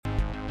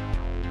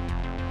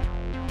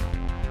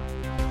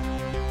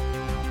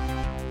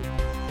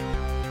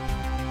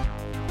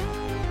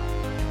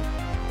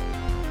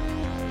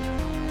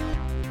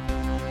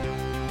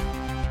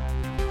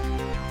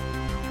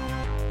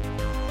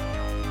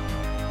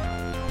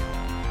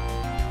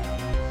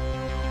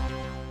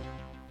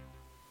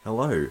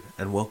Hello,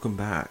 and welcome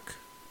back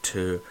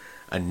to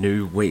a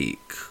new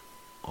week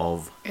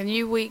of A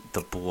new week,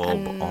 The Blob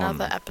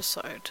another on.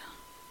 episode.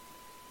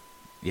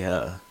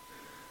 Yeah,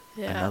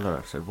 Yeah. another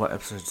episode. What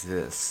episode is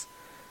this?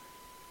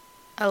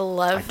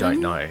 11? I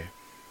don't know,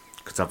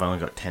 because I've only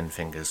got 10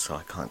 fingers, so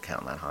I can't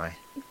count that high.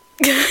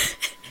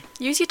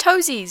 Use your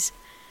toesies.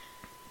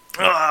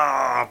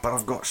 Ah, but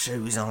I've got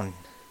shoes on.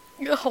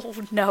 Oh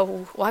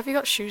no. Why have you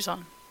got shoes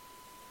on?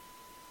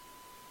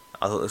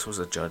 I thought this was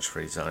a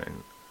judge-free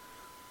zone.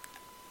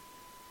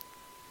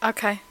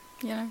 Okay,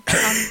 Don't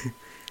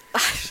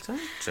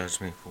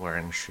judge me for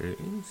wearing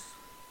shoes.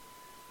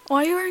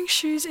 Why are you wearing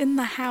shoes in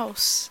the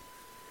house?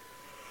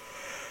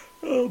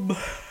 I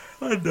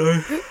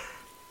know.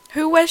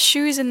 Who wears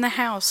shoes in the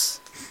house?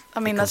 I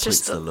mean, It that's completes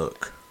just the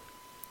look.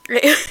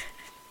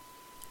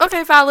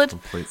 Okay, valid.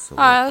 Completes the look.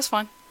 Alright, that's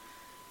fine.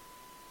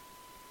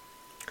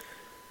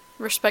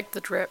 Respect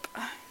the drip.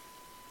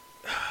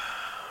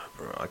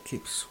 Bro, I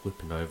keep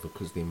slipping over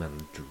because the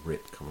amount of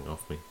drip coming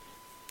off me.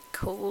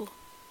 Cool.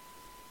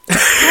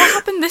 What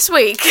happened this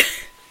week?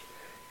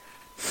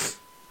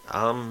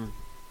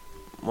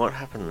 What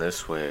happened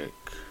this week?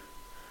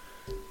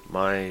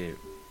 My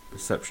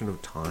perception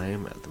of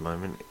time at the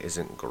moment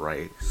isn't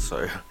great,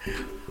 so,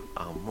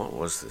 what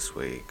was this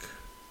week?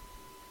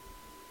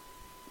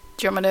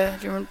 Do you want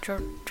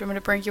me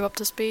to bring you up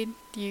to speed?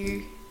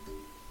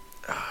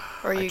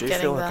 Or are you I do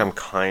getting feel like that? I'm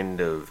kind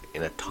of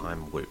in a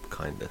time loop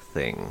kind of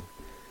thing.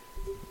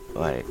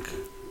 Like,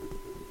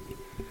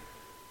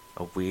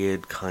 a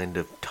weird kind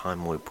of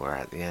time loop where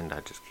at the end I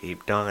just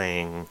keep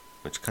dying.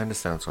 Which kind of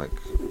sounds like,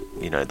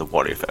 the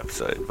What If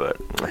episode, but...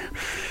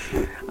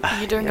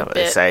 You're doing a They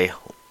bit. say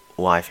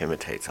life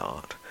imitates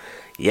art.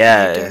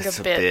 Yeah, You're doing it's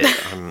a a bit.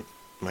 bit.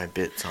 My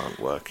bits aren't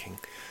working.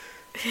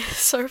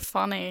 So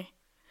funny.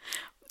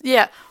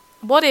 Yeah,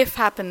 What If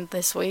happened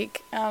this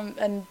week,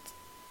 and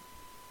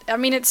I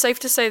mean, it's safe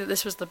to say that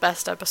this was the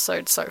best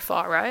episode so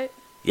far, right?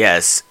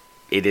 Yes,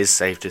 it is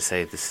safe to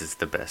say this is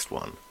the best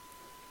one.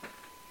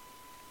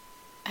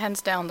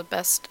 Hands down, the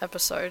best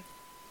episode.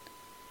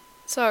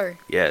 So,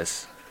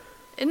 Yes.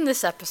 in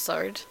this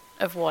episode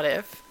of What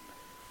If,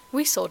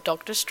 we saw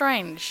Doctor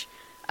Strange.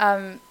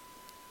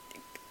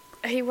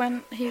 He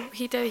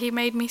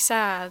made me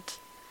sad.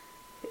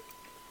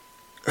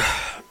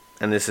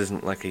 And this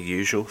isn't like a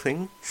usual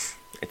thing?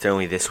 It's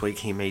only this week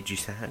he made you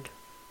sad?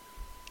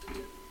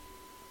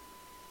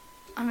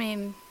 I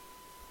mean,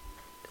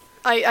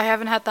 I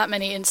haven't had that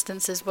many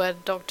instances where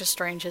Doctor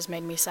Strange has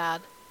made me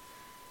sad.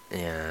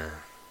 Yeah.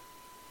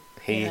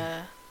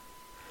 Yeah.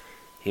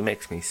 He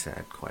makes me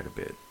sad quite a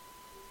bit.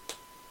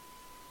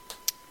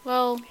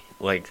 Well,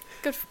 Like,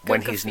 good. when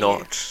good he's for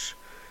not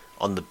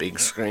on the big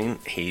screen,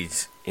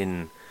 he's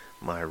in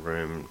my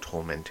room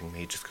tormenting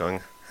me, just going,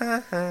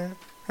 ha ha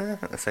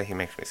ha. So he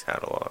makes me sad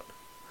a lot.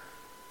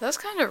 That's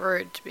kind of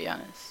rude, to be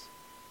honest.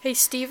 Hey,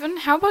 Steven,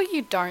 how about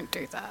you don't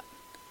do that?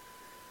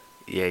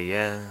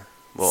 Yeah.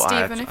 Well,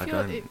 Stephen, if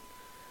you're...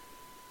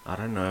 I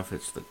don't know if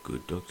it's the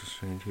good Doctor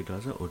Strange who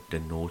does it or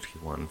the naughty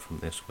one from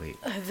this week.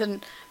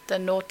 The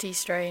naughty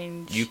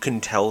Strange. You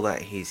can tell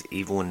that he's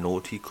evil and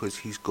naughty because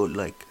he's got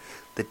like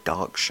the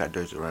dark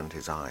shadows around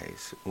his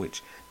eyes,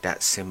 which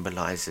that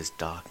symbolizes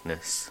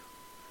darkness.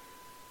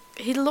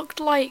 He looked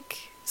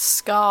like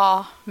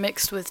Scar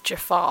mixed with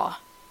Jafar.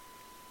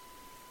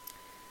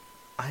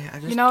 I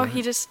just he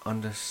don't just...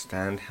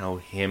 understand how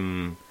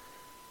him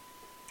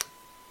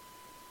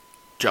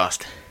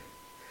just...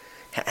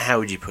 How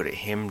would you put it?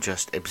 Him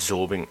just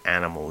absorbing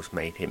animals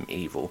made him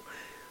evil.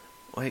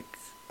 Like,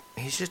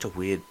 he's just a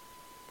weird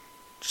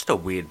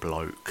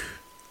bloke.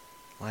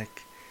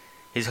 Like,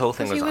 his whole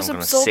thing But he was, was I'm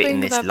going to sit in absorbing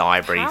this their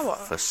library power.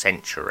 for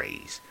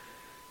centuries.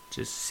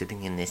 Just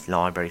sitting in this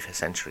library for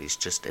centuries,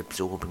 just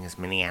absorbing as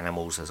many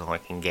animals as I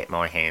can get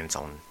my hands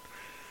on.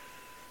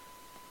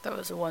 That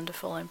was a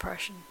wonderful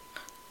impression.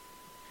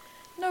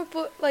 No,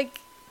 but, like...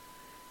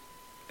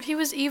 He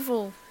was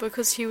evil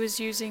because he was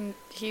using...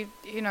 He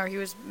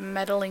was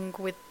meddling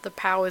with the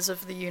powers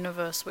of the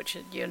universe, which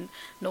you're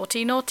naughty,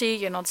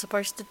 you're not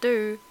supposed to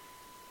do.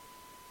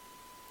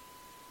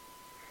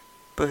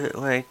 But,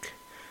 like,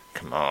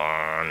 come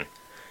on.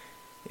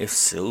 If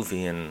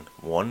Sylvie and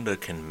Wanda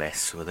can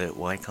mess with it,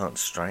 why can't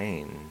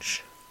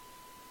Strange?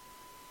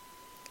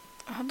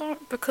 I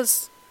don't...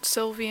 Because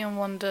Sylvie and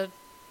Wanda...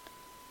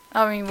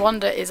 I mean,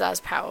 Wanda is as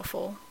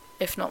powerful,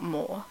 if not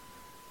more.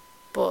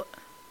 But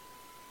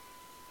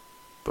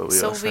But we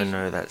also Sylvie...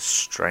 know that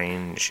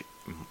Strange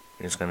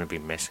is going to be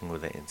messing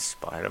with it in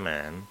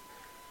Spider-Man.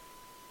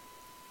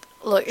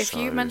 Look, if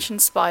you So- mention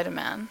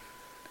Spider-Man...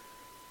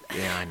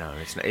 Yeah, I know.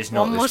 It's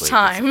not One this more week,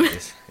 time.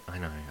 I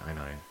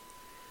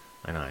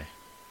know.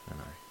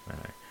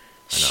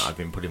 I've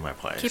been put in my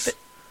place. Keep it...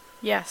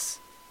 Yes.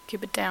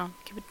 Keep it down.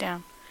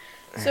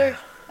 So,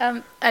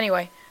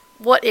 anyway.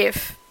 What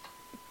If...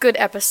 Good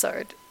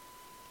episode.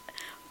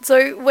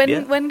 So,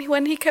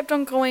 when he kept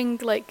on going,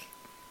 like...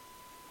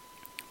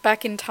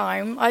 back in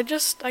time, I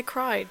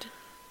cried.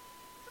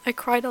 I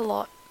cried a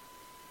lot.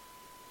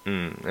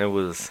 It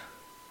was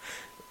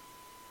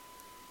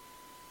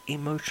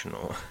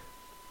emotional.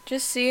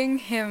 just seeing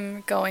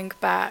him going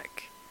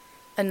back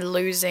and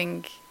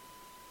losing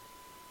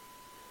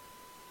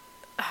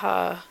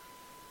her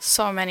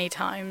so many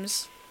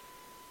times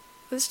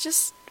was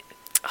just...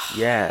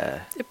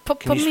 Yeah. It put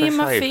Can you me in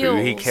my specify feels.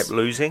 who he kept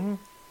losing?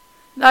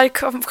 I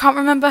can't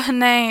remember her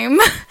name.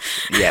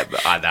 Yeah,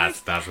 but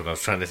that's what I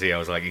was trying to see. I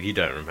was like, you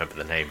don't remember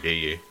the name, do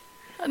you?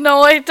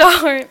 No, I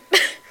don't.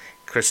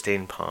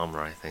 Christine Palmer,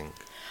 I think.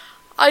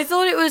 I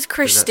thought it was Does that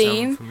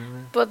Christine, sound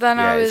familiar? but then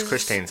Yeah, I was... it's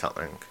Christine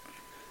something.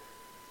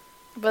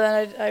 But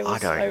then I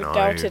don't know.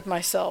 doubted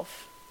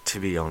myself. To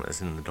be honest,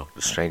 in the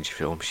Doctor Strange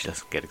film, she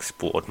doesn't get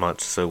explored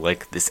much, so,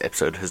 like, this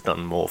episode has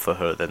done more for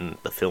her than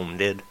the film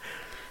did.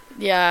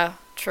 Yeah,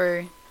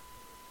 true.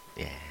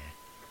 Yeah.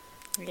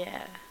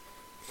 Yeah.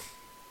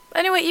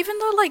 Anyway, even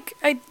though, like,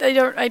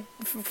 I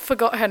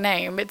forgot her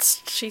name,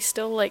 she's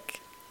still, like,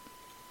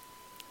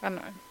 I don't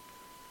know.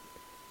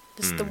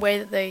 Just the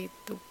way that I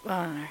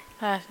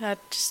don't know.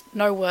 Just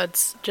no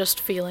words, just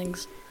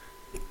feelings.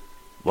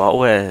 While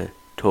we're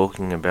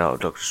talking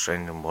about Doctor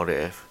Strange and What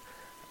If,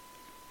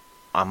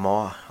 I'd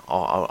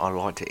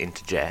like to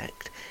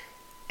interject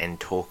and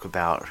talk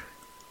about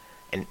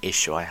an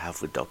issue I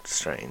have with Doctor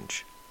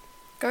Strange.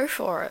 Go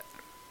for it.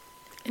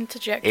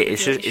 Interject.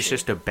 It's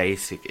just a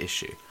basic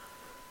issue.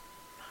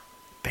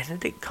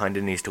 Benedict kind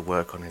of needs to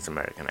work on his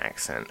American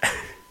accent.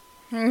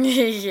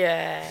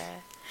 Yeah.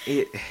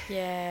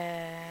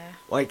 Yeah.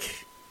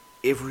 Like,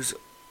 it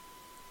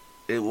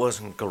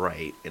wasn't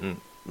great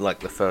in, like,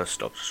 the first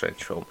Doctor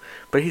Strange film,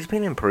 but he's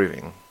been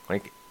improving.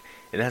 Like,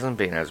 it hasn't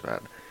been as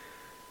bad.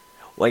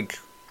 Like,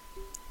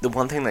 the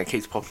one thing that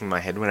keeps popping in my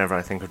head whenever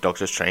I think of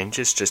Doctor Strange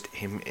is just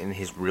him in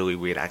his really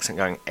weird accent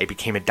going, I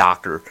became a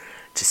doctor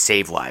to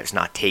save lives,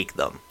 not take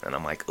them. And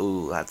I'm like,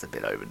 ooh, that's a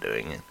bit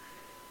overdoing it.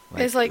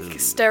 It's like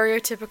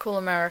stereotypical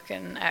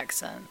American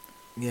accent.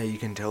 Yeah, you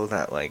can tell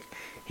that, like,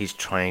 he's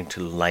trying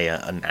to layer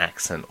an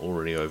accent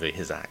already over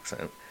his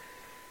accent.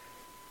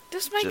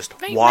 Just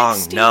make Wong,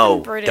 Stephen no,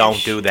 British.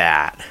 don't do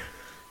that.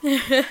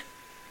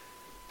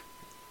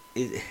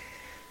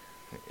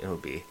 It'll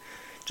be...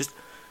 Just,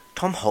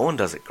 Tom Holland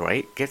does it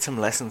great. Get some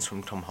lessons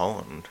from Tom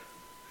Holland.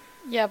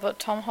 Yeah, but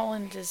Tom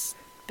Holland is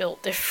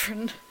built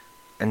different.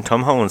 And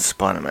Tom Holland's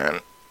Spider-Man.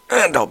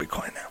 And I'll be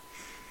quiet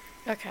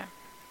now. Okay.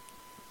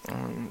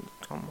 Tom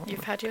Holland.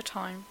 You've had your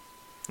time.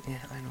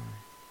 Yeah, I know.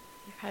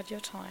 You've had your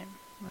time.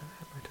 I've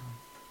had my time.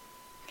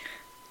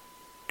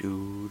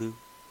 Do.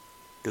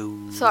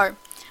 So,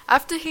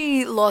 after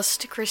he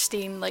lost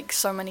Christine, like,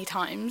 so many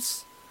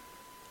times...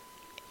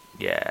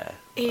 Yeah.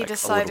 He like,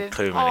 decided,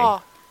 too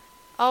many.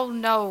 oh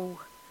no.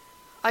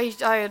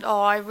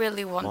 I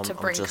really want to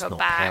bring I'm just her not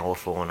back.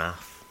 Powerful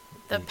enough.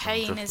 The I'm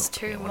pain just is not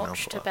too powerful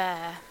much to enough.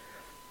 bear.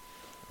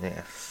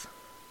 Yes.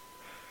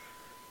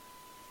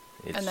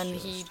 And then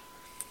he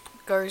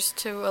goes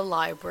to a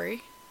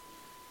library.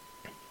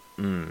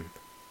 And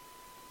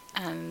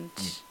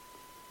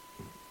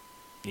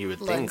you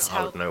would learns think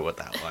I would know what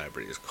that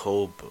library is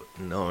called, but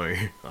no,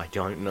 I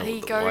don't know He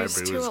what the goes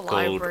library to was a called,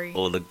 library.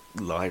 or the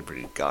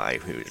library guy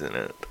who's in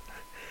it.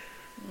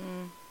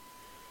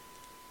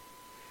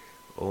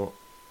 Or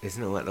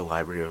isn't it like the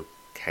Library of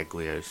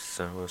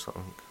Cagliostro or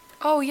something?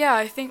 Oh yeah,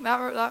 I think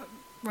that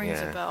rings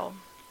Yeah. a bell.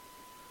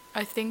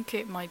 I think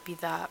it might be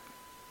that.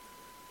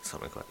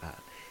 Something like that.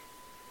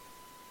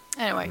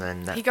 Anyway,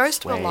 And then he goes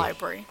to a that's where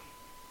library.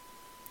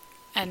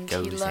 And he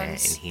Goes there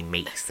learns... and he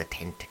meets the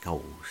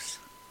tentacles.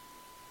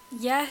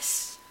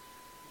 Yes.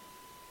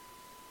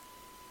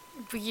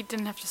 But you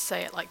didn't have to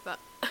say it like that.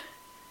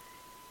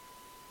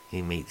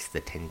 He meets the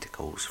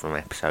tentacles from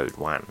episode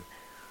 1.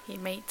 He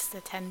meets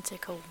the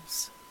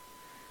tentacles.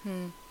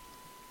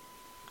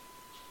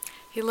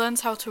 He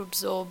learns how to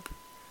absorb...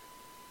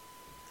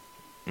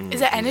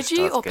 Is it He energy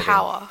starts or getting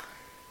power?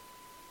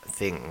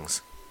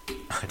 Things.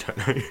 I don't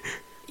know.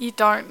 You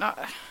don't know.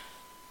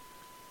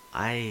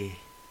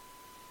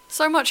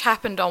 So much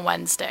happened on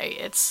Wednesday.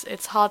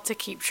 It's hard to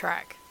keep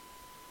track.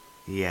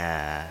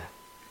 Yeah.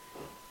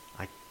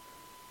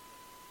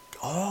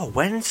 Oh,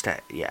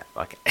 Wednesday. Yeah,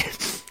 okay.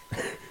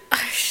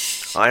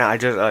 I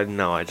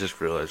just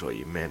realized what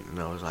you meant, and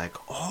I was like,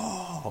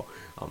 oh,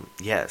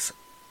 yes.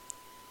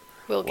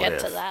 We'll What get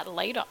to if? that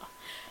later.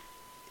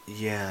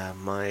 Yeah,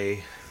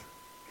 my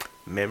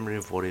memory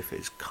of What If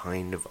is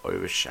kind of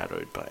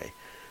overshadowed by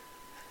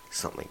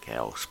something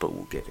else, but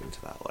we'll get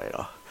into that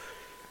later.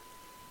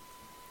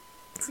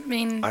 I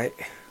mean,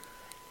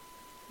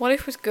 What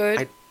If was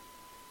good.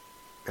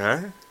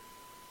 Huh?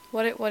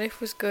 What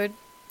If was good.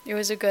 It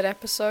was a good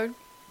episode.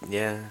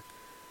 Yeah.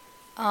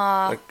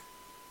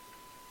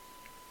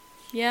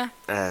 Yeah.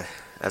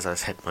 As I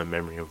said, my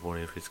memory of What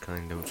If is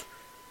kind of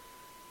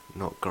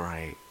not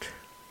great.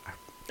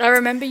 I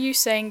remember you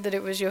saying that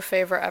it was your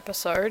favorite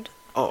episode.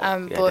 Oh,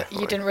 yeah, but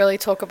definitely. you didn't really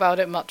talk about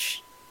it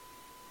much.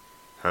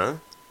 Huh?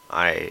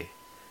 I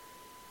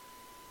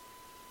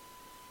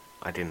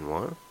didn't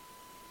what?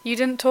 You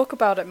didn't talk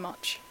about it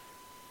much.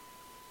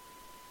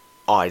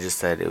 Oh, I just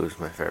said it was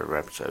my favorite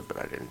episode, but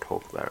I didn't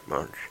talk about it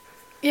much.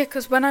 Yeah,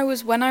 because when I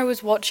was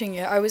watching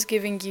it, I was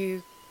giving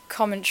you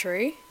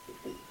commentary.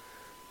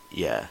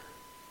 Yeah.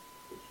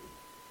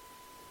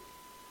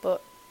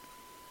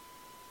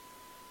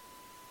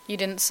 You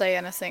didn't say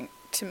anything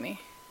to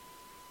me.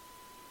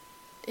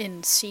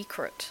 In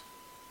secret.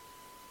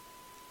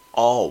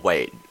 Oh,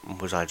 wait.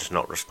 Was I just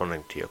not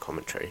responding to your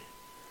commentary?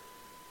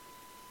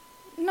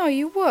 No,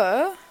 you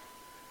were.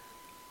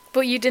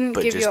 But you didn't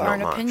give your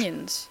own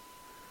opinions.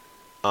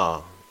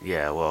 Oh,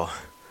 yeah, well,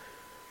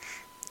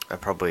 I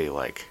probably,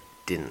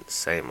 didn't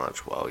say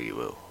much while you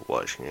were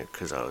watching it,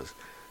 because I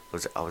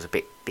was a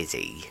bit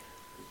busy.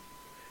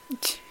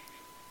 Okay.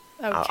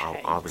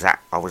 I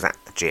was at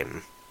the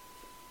gym.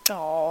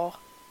 Oh.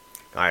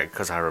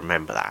 Because I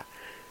remember that.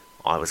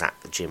 I was at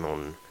the gym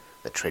on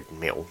the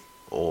treadmill,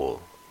 or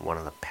one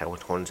of the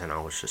Pelotons, and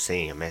I was just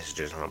seeing your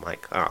messages, and I'm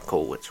like, oh,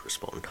 cool, let's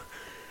respond.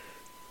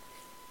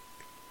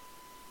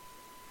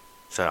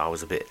 So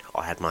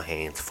I had my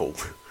hands full.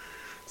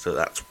 So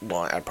that's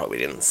why I probably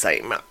didn't say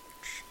much.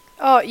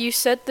 Oh, you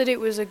said that it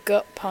was a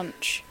gut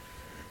punch.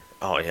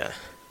 Oh, yeah.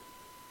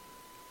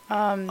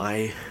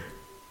 I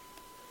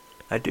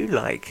do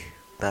like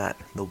that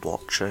the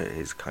Watcher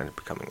is kind of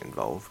becoming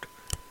involved.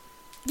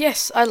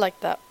 Yes, I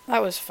like that.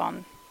 That was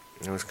fun.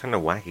 It was kind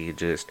of wacky,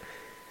 just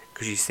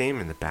because you see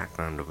him in the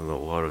background of a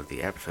lot of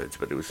the episodes,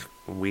 but it was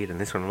weird in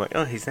this one. I'm like,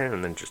 oh, he's there,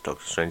 and then just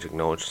Doctor Strange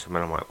acknowledges him,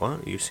 and I'm like,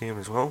 what? You see him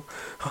as well?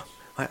 Huh,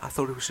 I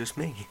thought it was just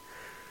me.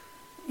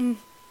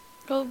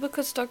 Well,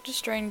 because Doctor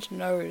Strange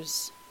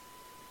knows.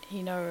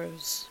 He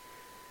knows.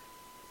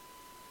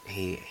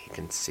 He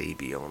can see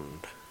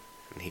beyond,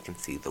 and he can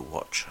see the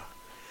Watcher.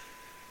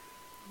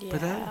 Yeah.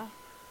 But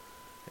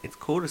it's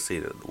cool to see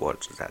that the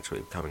Watcher's actually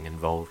becoming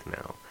involved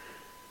now.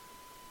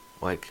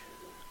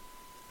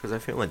 Because I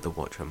feel like the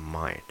Watcher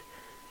might,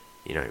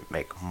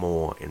 make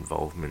more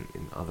involvement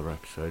in other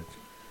episodes.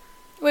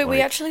 Wait, we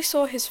actually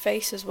saw his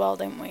face as well,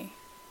 didn't we?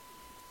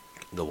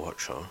 The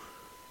Watcher?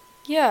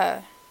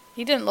 Yeah.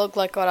 He didn't look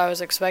like what I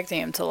was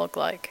expecting him to look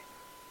like.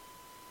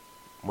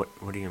 What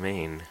do you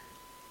mean?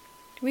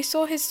 We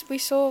saw his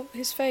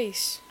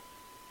face.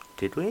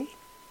 Did we?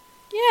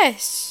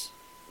 Yes.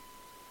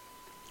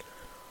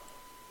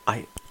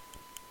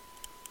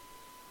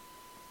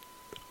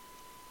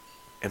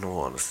 In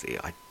all honesty,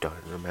 I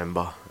don't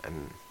remember,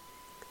 and...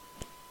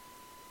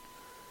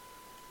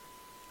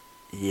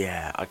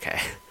 Yeah, okay.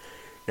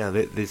 Now,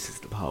 this is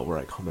the part where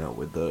I come out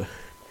with the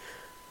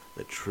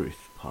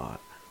truth part.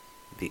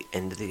 The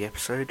end of the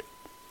episode,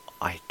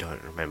 I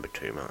don't remember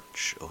too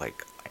much.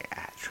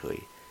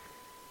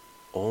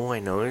 All I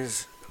know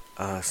is,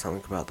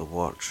 something about the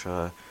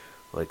Watcher,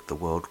 the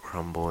world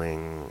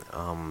crumbling,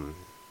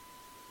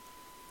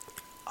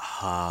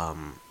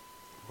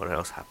 what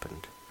else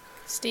happened?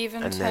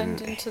 Stephen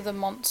turned into the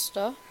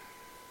monster.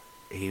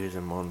 He was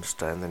a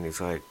monster, and then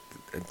he's like,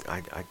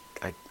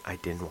 I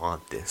didn't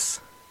want this.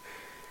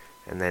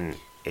 And then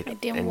it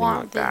ended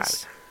like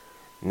that.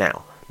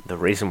 Now, the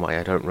reason why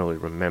I don't really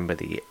remember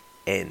the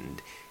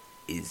end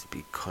is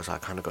because I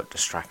kind of got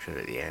distracted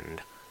at the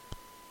end.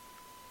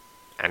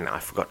 And I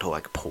forgot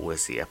to,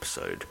 pause the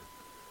episode.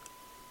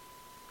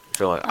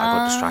 So, I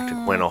got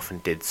distracted, went off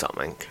and did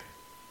something.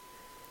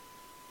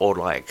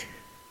 Or,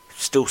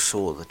 still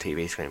saw the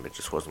TV screen, but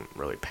just wasn't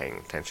really paying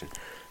attention.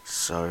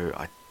 So,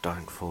 I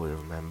don't fully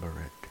remember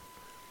it.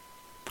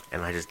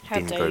 And I just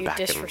didn't go back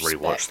and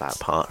rewatch that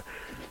part.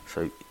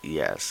 So,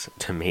 yes,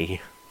 to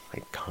me,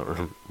 I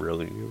can't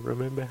really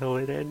remember how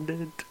it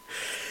ended.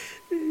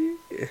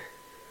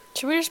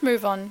 Should we just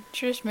move on?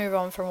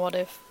 From What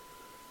If?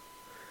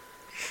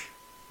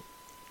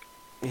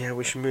 Yeah,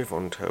 we should move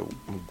on to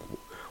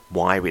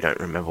why we don't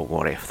remember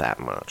What If that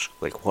much.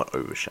 What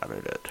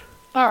overshadowed it.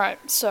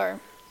 Alright, so...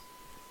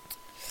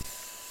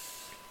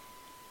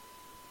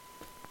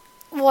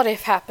 What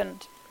If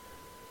happened.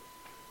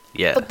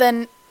 Yeah. But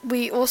then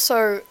we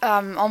also,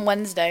 on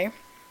Wednesday,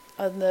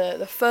 on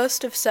the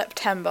 1st of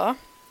September,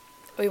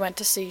 we went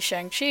to see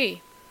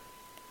Shang-Chi.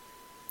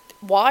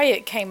 Why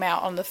it came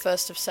out on the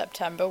 1st of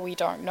September, we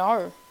don't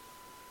know.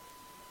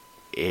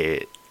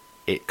 It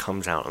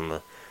comes out on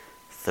the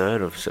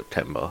 3rd of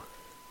September.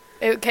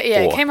 It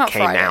came out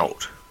Friday.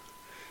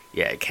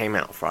 Yeah, it came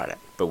out Friday,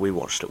 but we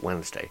watched it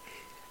Wednesday.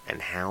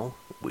 And how?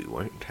 We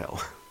won't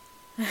tell.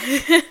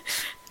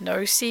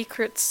 No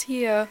secrets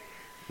here.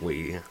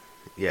 We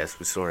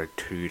saw a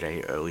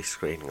 2-day early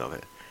screening of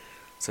it.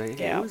 So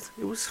yeah,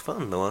 it was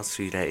fun the last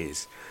few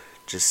days,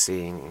 just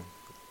seeing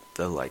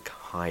the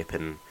hype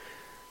and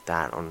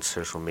that on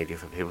social media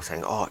for people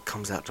saying, "Oh, it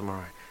comes out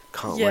tomorrow.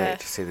 Can't wait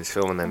to see this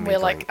film." And then we're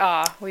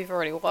we've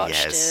already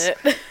watched it.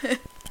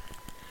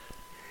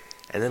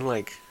 And then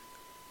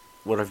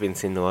what I've been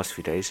seeing the last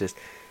few days is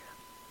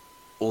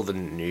all the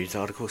news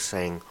articles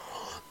saying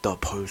the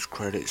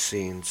post-credit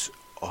scenes.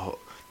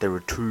 There are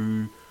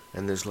 2,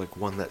 and there's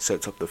one that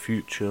sets up the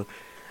future.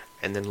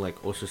 And then,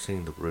 also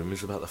seeing the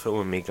rumours about the film,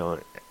 and me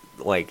going,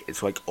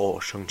 it's oh,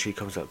 Shang-Chi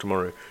comes out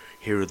tomorrow,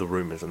 here are the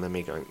rumours, and then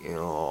me going, maybe.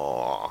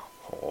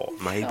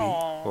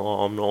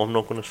 Oh, I'm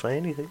not going to say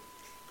anything.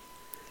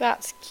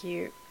 That's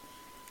cute.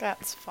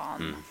 That's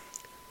fun.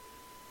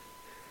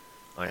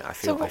 I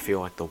feel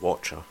like the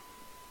Watcher,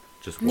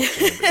 just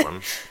watching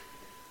everyone.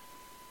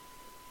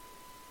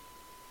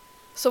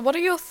 So what are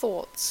your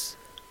thoughts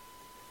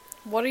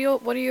What are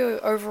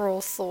your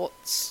overall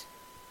thoughts?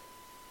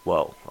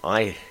 Well,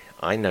 I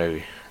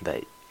know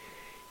that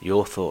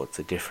your thoughts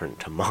are different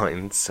to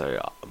mine,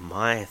 so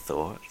my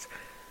thoughts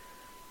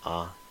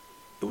are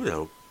it was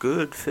a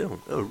good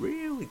film, a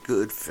really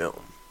good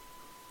film.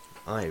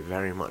 I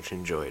very much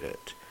enjoyed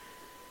it.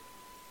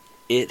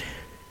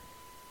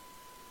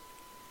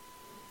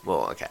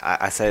 Well, okay,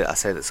 I say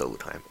this all the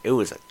time. It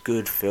was a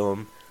good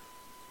film,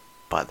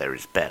 but there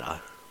is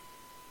better.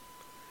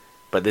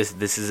 But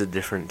this is a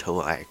different to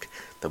like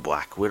the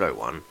Black Widow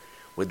one.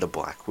 With the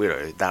Black Widow,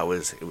 it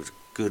was a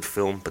good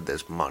film, but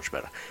there's much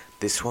better.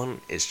 This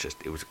one is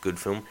just, it was a good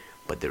film,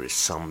 but there is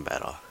some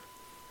better.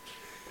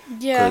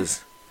 Yeah.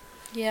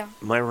 Yeah.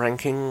 My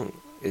ranking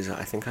is,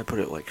 I think I put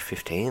it like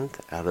 15th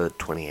out of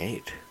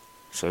 28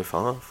 so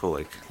far for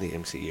like the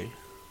MCU.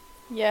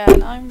 Yeah,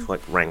 and I'm it's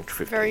like ranked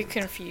 15th. Very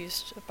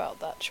confused about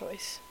that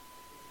choice.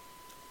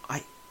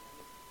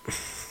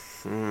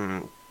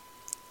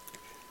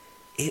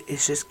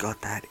 It's just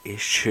got that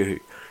issue.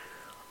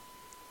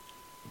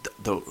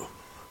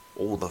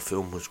 All the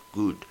film was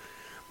good,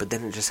 but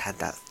then it just had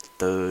that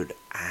third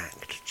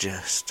act.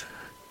 Just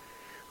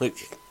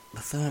like the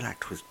third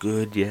act was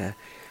good, yeah,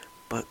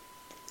 but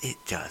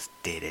it just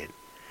didn't.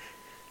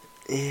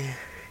 Even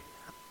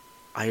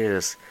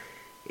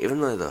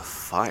though the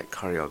fight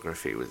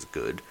choreography was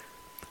good,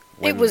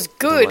 it was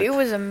good. It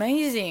was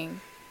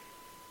amazing.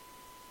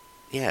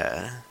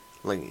 Yeah,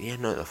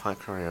 the fight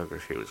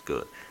choreography was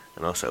good.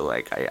 And also,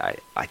 I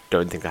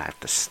don't think I have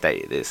to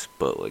state this,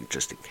 but,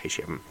 just in case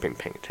you haven't been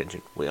paying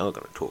attention, we are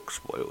going to talk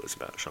spoilers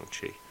about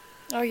Shang-Chi.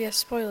 Oh, yeah,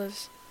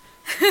 spoilers.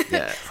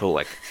 Yeah,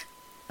 for,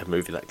 a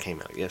movie that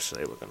came out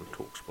yesterday, we're going to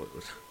talk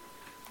spoilers.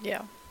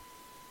 Yeah.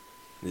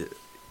 Yeah.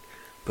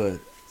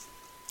 But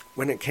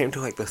when it came to,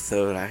 the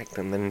third act,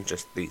 and then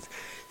just these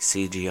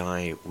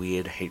CGI,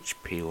 weird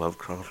H.P.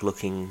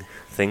 Lovecraft-looking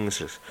things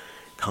just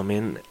come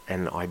in,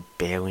 and I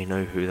barely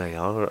know who they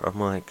are, I'm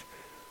like...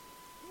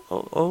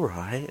 Oh,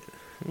 alright,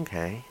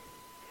 okay,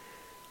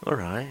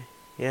 alright,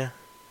 yeah.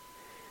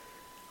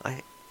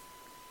 I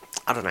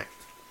don't know.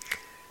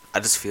 I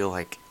just feel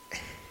like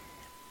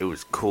it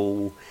was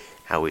cool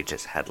how we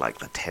just had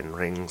the 10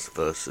 rings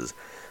versus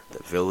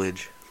the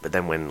village, but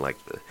then when the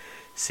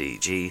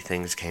CG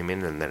things came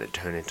in and then it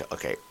turned into,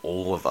 okay,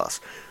 all of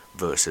us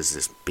versus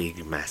this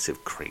big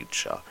massive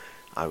creature,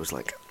 I was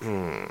like, I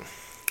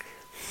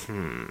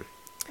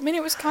mean,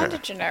 it was kind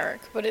of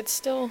generic, but it's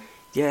still...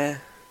 Yeah.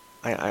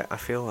 I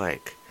feel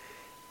like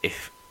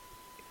if...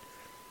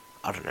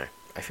 I don't know.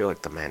 I feel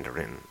like the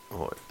Mandarin,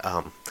 or...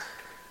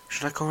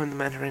 should I call him the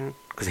Mandarin?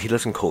 Because he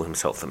doesn't call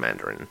himself the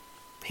Mandarin.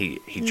 He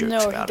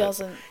jokes about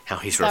it. How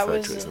he's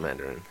referred to as the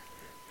Mandarin.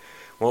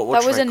 What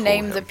that was a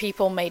name that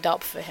people made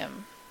up for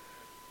him.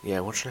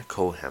 Yeah, what should I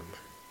call him?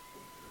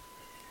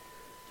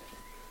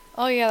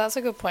 Oh yeah, that's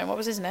a good point. What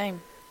was his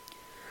name?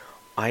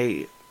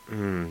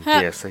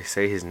 Yes, they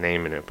say his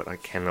name in it, but I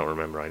cannot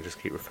remember. I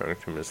just keep referring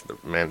to him as the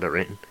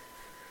Mandarin.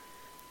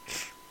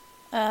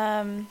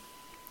 Oh,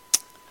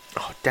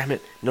 damn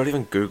it. Not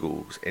even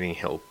Google's any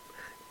help.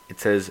 It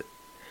says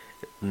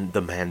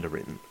the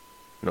Mandarin,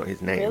 not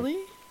his name.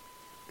 Really?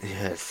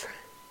 Yes.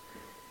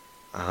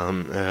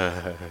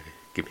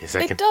 Give me a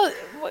second. It does.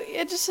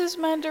 It just says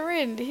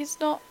Mandarin. He's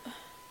not...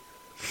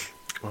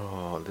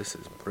 Oh, this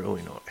is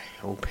really not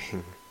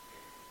helping.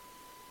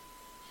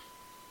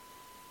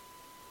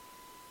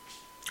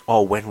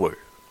 Oh, Wenwu.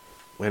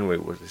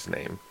 Wenwu was his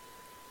name.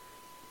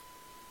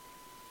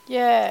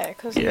 Yeah,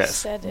 because he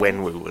said it.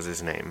 Wenwu was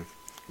his name.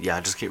 Yeah,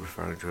 I just keep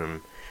referring to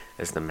him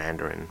as the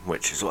Mandarin,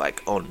 which is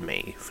on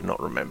me for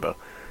not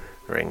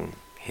remembering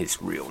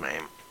his real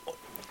name.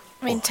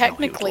 I mean,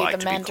 technically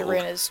the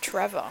Mandarin is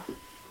Trevor.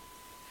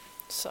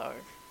 So...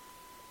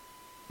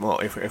 Well,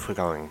 if we're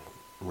going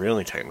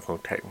really technical,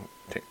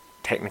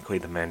 technically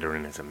the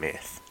Mandarin is a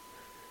myth.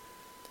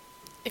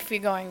 If you're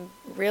going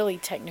really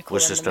technical,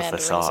 then the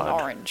Mandarin's an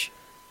orange.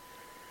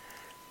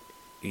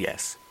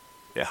 Yes.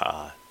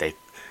 Yeah,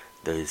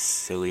 those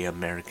silly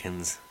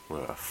Americans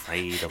were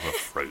afraid of a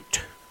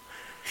fruit.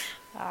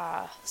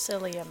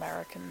 Silly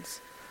Americans.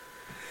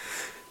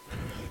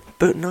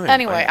 But no.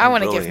 Anyway, I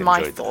want to give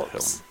my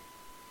thoughts.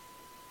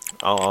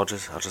 I'll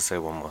just say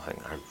one more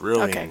thing. I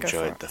really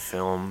enjoyed the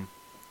film.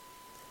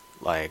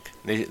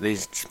 These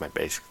are just my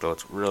basic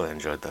thoughts. Really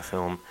enjoyed the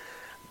film.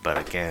 But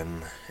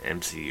again,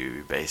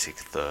 MCU basic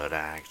third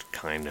act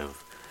kind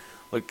of...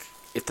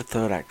 if the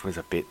third act was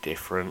a bit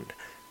different,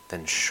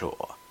 then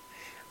sure.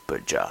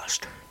 But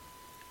just...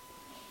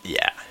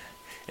 yeah.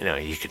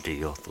 Anyway, you can do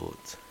your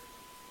thoughts.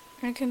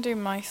 I can do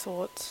my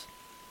thoughts.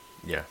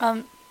 Yeah.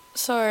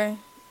 So,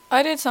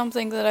 I did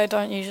something that I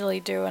don't usually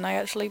do, and I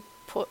actually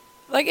put...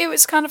 it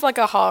was kind of like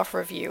a half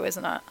review,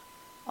 isn't it?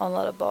 On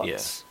Letterboxd. Yeah.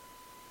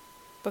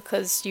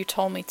 Because you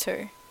told me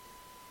to.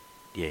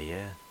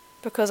 Yeah.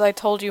 Because I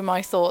told you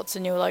my thoughts,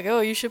 and you were like, oh,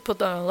 you should put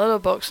that on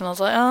Letterboxd, and I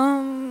was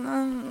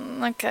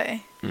like,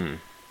 okay.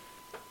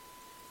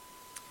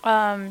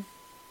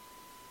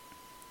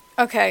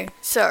 Okay,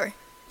 so...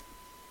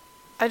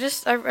 I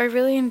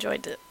really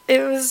enjoyed it. It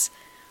was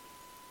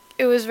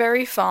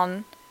very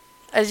fun.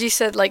 as you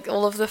said, like,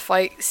 all of the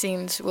fight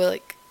scenes were,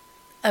 like,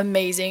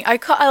 amazing.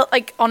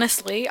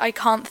 Honestly, I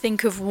can't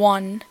think of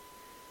one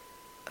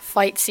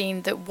fight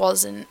scene that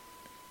wasn't,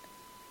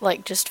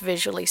 like, just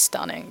visually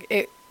stunning.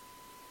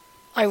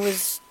 I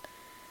was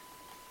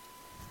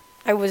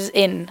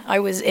in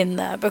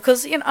there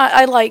because, you know,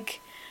 I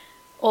like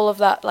all of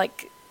that,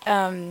 like,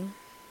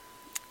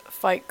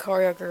 fight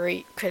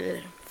choreography,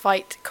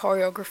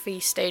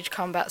 stage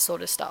combat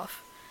sort of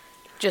stuff.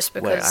 Just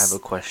because. Wait, I have a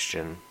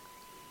question.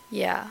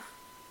 Yeah.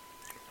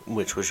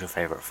 Which was your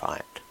favorite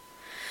fight?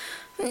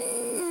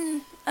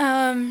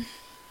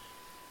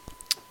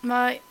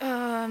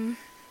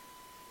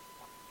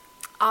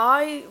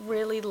 I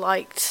really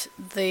liked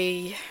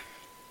the.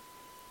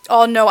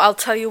 Oh no, I'll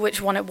tell you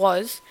which one it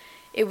was.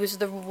 It was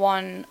the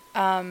one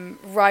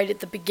right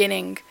at the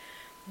beginning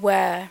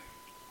where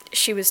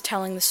she was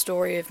telling the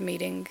story of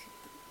meeting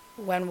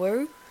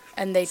Wenwu,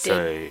 and they did.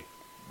 So,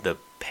 the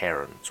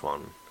parents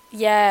one.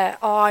 Yeah.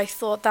 Oh, I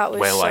thought that was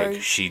where, so.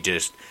 like, she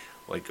just,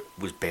 like,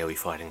 was barely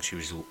fighting. She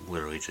was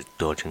literally just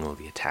dodging all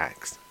the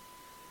attacks.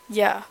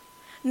 Yeah.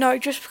 No,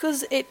 just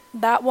because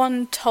that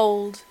one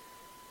told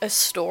a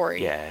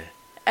story. Yeah.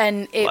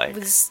 And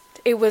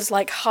it was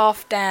like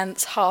half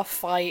dance, half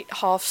fight,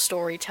 half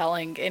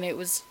storytelling, and it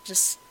was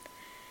just.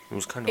 It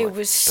was kind of. It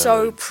was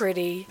so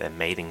pretty. Their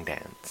mating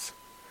dance.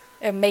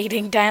 A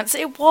mating dance.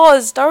 It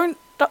was.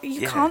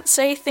 You can't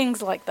say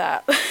things like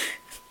that.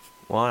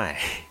 Why?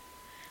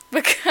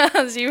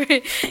 Because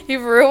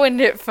you've ruined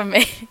it for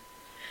me.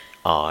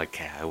 Oh,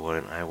 okay. I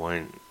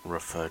won't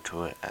refer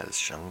to it as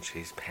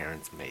Shang-Chi's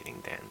parents'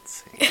 mating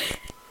dance.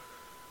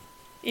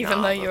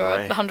 Even though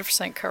you're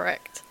 100%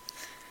 correct.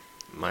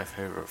 My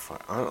favorite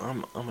fight.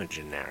 I'm a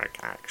generic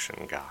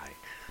action guy.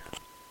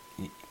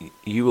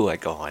 You were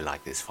like, oh, I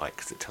like this fight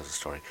because it tells a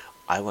story.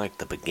 I like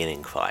the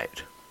beginning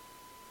fight.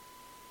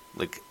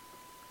 Like,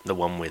 the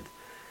one with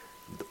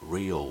the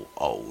real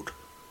old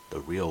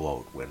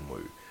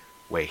Wenwu,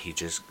 where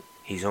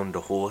he's on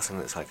the horse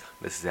and it's like,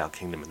 this is our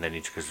kingdom, and then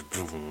he just goes,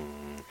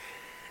 boom,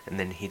 and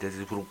then he does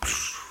his little,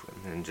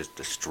 and then just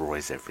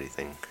destroys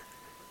everything.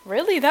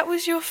 Really? That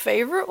was your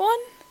favourite one?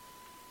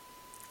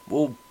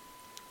 Well,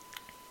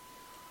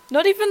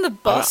 not even the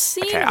bus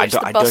scene? Okay,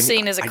 the bus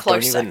scene is a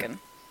close second.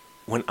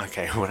 When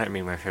I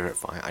mean my favourite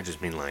fight, I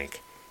just mean,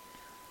 like,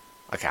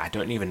 okay, I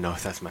don't even know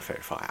if that's my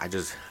favourite fight.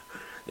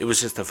 It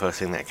was just the first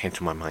thing that came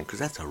to my mind, because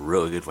that's a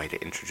really good way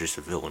to introduce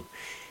a villain.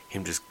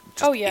 Him just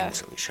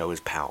instantly show his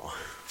power.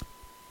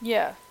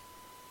 Yeah.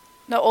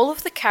 No, all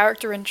of the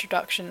character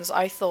introductions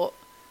I thought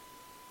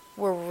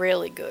were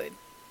really good.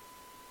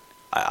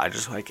 I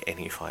just like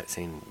any fight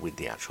scene with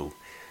the actual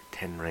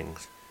 10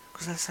 rings,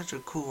 because that's such a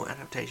cool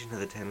adaptation of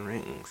the 10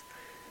 rings.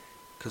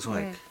 Because,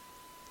 like,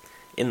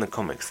 in the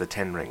comics, the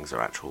 10 rings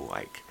are actual,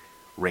 like,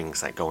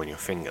 rings that go on your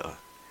finger.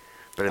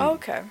 But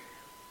okay.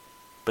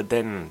 But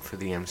then, for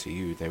the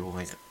MCU, they were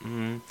like,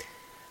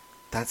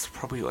 that's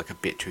probably, like, a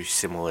bit too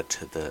similar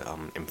to the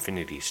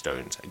Infinity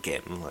Stones.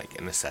 Again, like,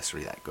 an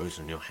accessory that goes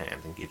on your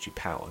hand and gives you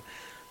power.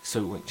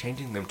 So, like,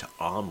 changing them to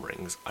arm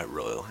rings, I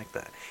really like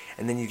that.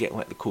 And then you get,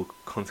 like, the cool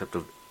concept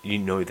of, you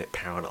know, they're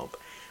powered up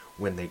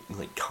when they,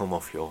 like, come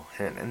off your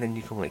hand. And then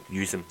you can, like,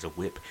 use them as a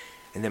whip.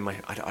 And then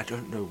I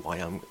don't know why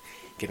I'm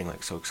getting,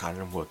 like, so excited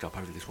and worked up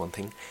over this one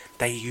thing.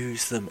 They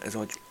use them as,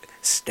 like,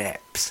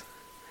 steps.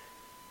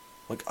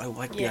 Like, I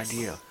like the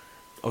idea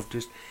of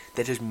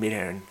they're just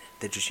mid-air and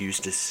they're just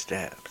used as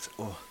steps.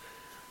 Oh.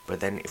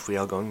 But then, if we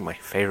are going, my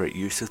favourite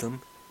use of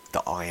them,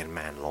 the Iron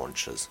Man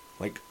launchers.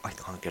 Like, I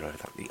can't get over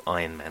that, the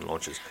Iron Man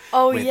launchers.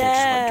 Oh, where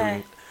yeah.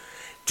 they're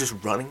just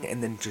running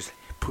and then just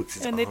puts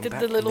his arm back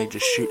the little and they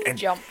just shoot and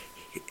jump.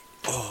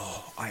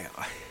 And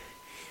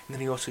then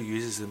he also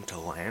uses them to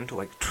land,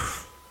 like,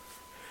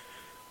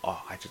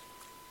 I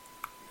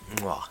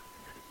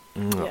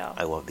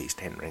love these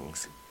 10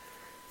 rings.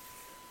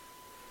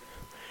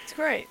 It's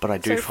great. But I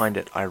do find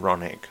it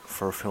ironic,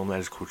 for a film that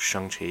is called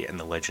Shang-Chi and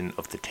the Legend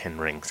of the Ten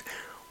Rings,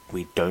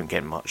 we don't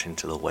get much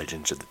into the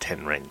Legends of the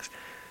Ten Rings.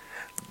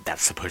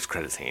 That's the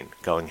post-credit scene,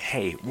 going,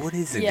 hey, what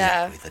is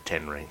exactly the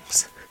Ten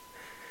Rings?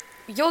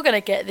 You're gonna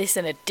get this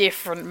in a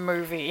different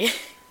movie.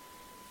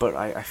 But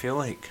I feel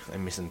like I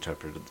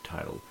misinterpreted the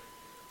title.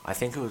 I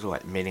think it was,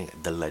 like, meaning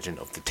the Legend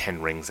of the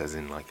Ten Rings as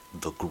in, like,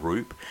 the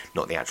group,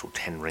 not the actual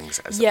 10 rings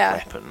as a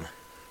weapon.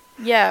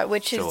 Yeah,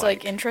 which is,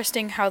 like,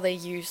 interesting how they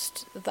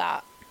used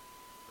that.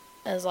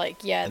 As, like,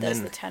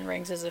 there's the 10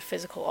 rings as a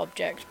physical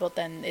object, but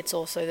then it's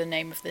also the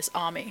name of this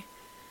army.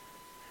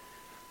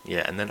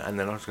 Yeah, and then I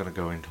was going to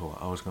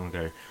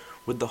go,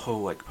 with the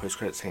whole, like,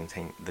 post-credit scene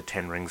saying the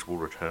 10 rings will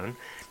return,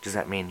 does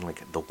that mean,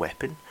 like, the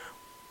weapon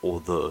or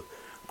the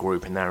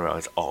group? And then I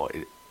realised,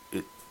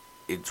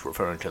 it's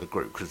referring to the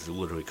group, because it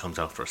literally comes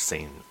after a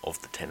scene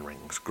of the 10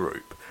 rings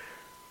group.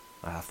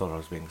 I thought I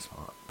was being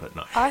smart, but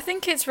no. I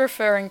think it's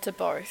referring to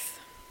both,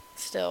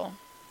 still.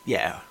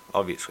 Yeah,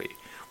 obviously.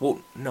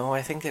 Well, no,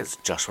 I think it's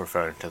just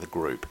referring to the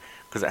group,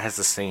 because it has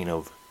the scene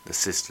of the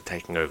sister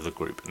taking over the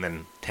group, and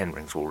then 10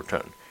 rings will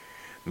return.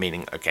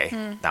 Meaning,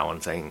 okay, that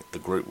one's saying the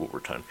group will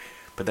return.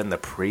 But then the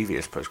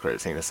previous post-credit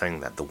scene is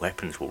saying that the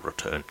weapons will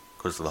return,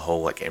 because of the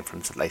whole like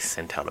inference that they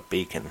sent out a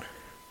beacon.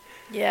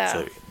 Yeah.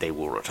 So they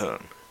will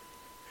return.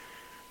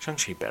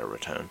 Shang-Chi better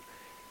return.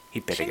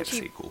 He better get a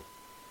sequel.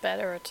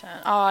 Better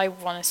return. Oh, I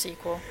want a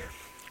sequel.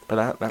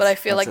 But I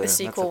feel like the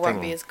sequel won't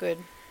be as good.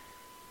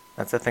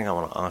 That's the thing I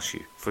want to ask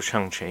you. For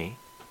Shang-Chi,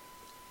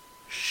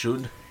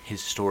 should his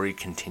story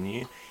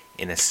continue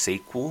in a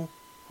sequel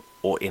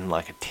or in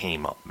like a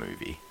team-up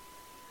movie?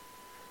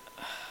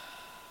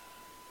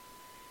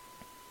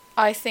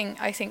 I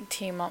think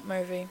team-up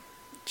movie.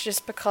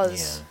 Just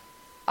because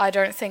I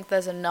don't think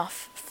there's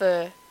enough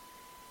for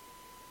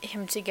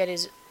him to get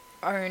his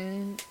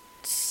own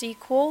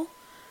sequel.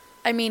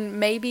 I mean,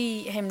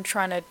 maybe him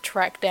trying to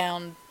track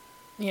down,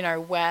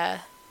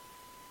 where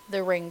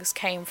the rings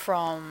came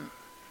from,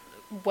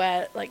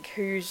 where, like,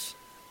 who's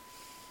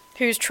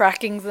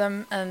tracking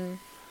them,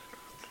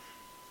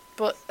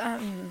 but, I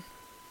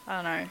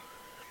don't know.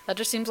 That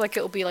just seems like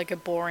it'll be, like, a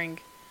boring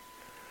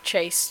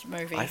chase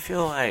movie. I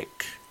feel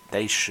like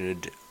they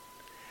should...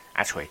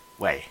 Actually,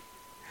 wait.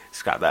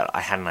 Scrap that. I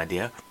had an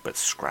idea, but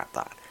scrap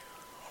that.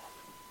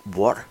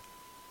 What?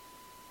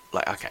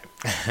 Like, okay.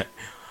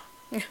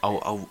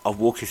 I'll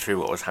walk you through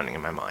what was happening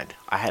in my mind.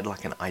 I had,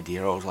 like, an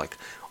idea. I was like,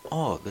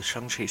 oh, the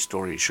Shang-Chi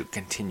story should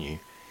continue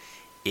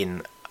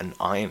in an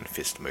Iron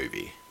Fist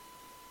movie.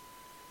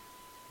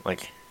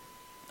 Like,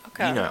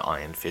 okay. You know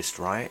Iron Fist,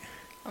 right?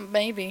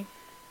 Maybe.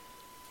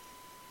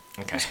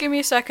 Okay. Just give me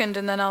a second,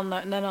 and then I'll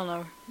know.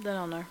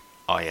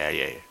 Oh,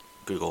 yeah.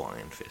 Google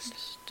Iron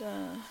Fist.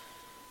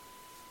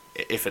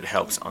 If it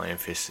helps, Iron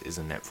Fist is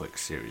a Netflix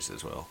series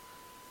as well.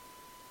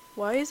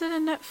 Why is it a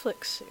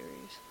Netflix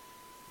series?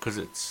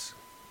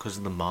 Because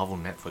of the Marvel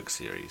Netflix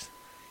series.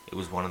 It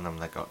was one of them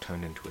that got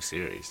turned into a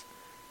series.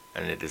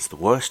 And it is the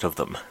worst of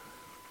them.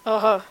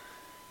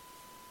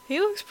 He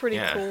looks pretty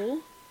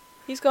cool.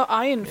 He's got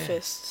iron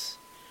fists.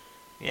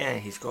 Yeah,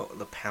 he's got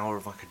the power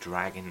of like a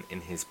dragon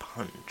in his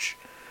punch.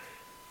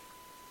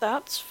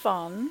 That's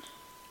fun.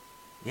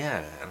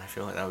 Yeah, and I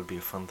feel like that would be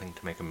a fun thing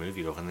to make a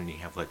movie of, and then you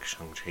have like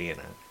Shang-Chi in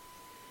it.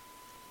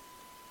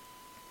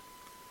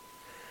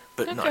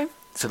 But no,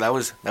 so that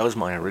was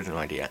my original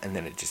idea, and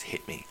then it just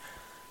hit me.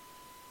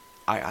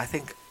 I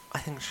think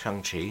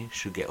Shang-Chi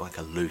should get like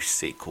a loose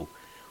sequel.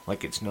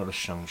 Like, it's not a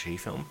Shang-Chi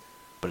film,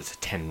 but it's a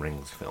Ten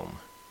Rings film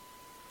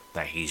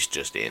that he's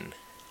just in.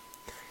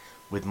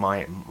 With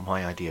my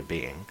idea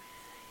being,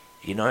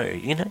 you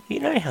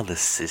know how the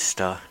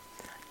sister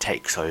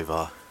takes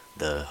over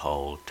the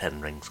whole Ten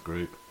Rings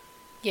group?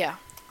 Yeah.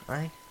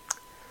 Right?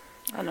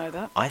 I know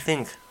that. I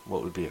think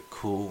what would be a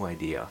cool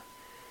idea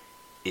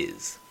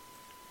is,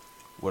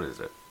 what is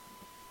it?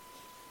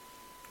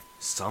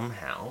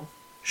 Somehow,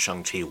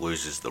 Shang-Chi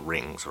loses the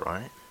rings,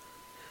 right?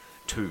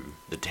 To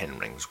the Ten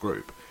Rings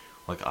group.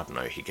 Like, I don't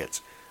know,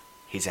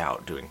 he's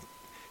out doing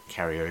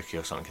karaoke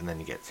or something, and then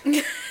he gets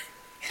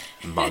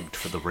mugged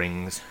for the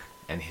rings,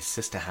 and his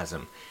sister has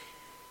him.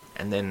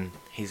 And then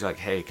he's like,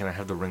 hey, can I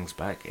have the rings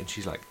back? And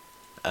she's like,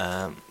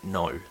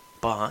 no.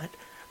 But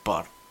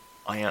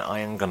I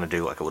am going to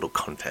do like a little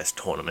contest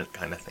tournament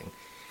kind of thing.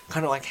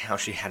 Kind of like how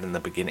she had in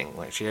the beginning.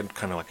 Like, she had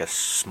kind of like a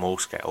small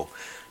scale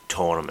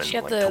tournament she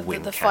had like, to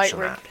win the cash fight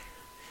and that.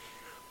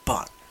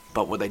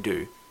 But what they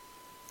do,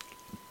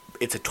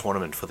 it's a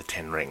tournament for the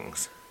 10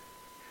 rings.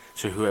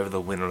 So whoever the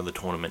winner of the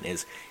tournament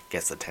is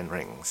gets the 10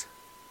 rings.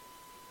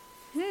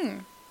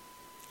 And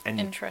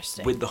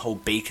interesting. With the whole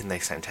beacon they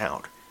sent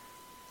out,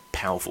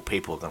 powerful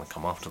people are going to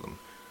come after them.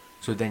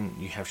 So then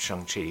you have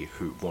Shang-Chi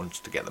who wants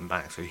to get them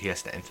back, so he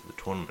has to enter the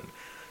tournament.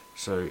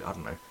 So, I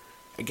don't know.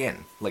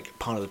 Again, like,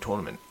 part of the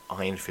tournament,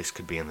 Iron Fist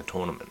could be in the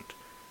tournament.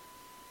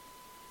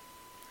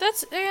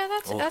 That's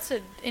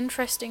an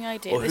interesting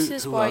idea. This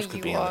is why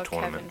you are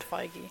Kevin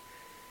Feige.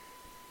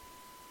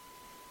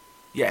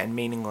 Yeah, and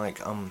meaning like,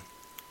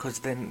 because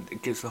then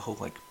it gives the whole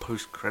like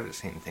post-credit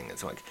scene thing.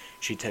 It's like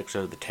she takes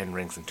over the 10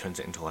 rings and turns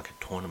it into like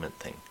a tournament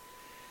thing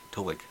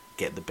to like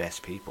get the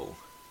best people.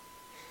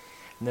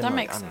 And then, that like,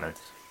 makes sense. I don't know.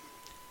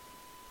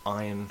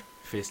 Iron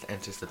Fist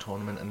enters the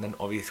tournament, and then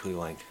obviously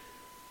like,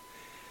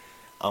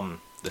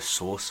 the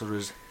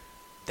sorcerers,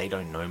 they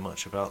don't know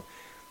much about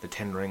the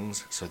 10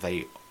 rings, so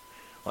they,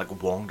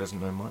 like, Wong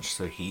doesn't know much,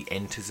 so he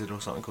enters it or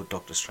something, or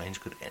Doctor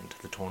Strange could enter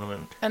the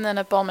tournament. And then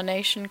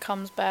Abomination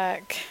comes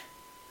back.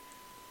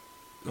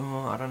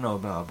 Oh, I don't know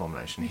about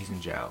Abomination, he's in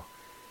jail.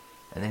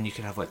 And then you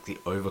could have, like, the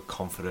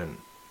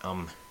overconfident,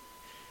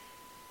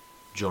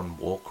 John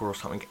Walker or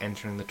something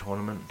entering the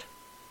tournament.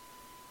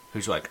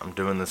 Who's like, I'm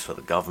doing this for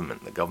the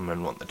government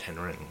want the 10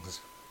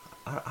 rings.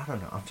 I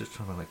don't know, I'm just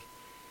trying to, like...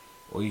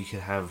 Or you could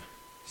have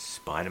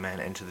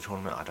Spider-Man enter the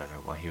tournament. I don't know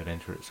why he would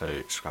enter it,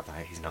 so scrap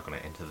that. He's not going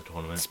to enter the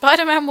tournament.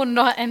 Spider-Man will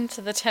not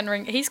enter the 10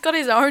 ring. He's got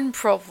his own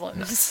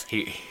problems.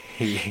 No,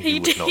 he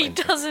would not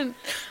enter. Doesn't.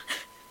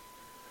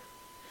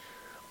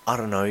 I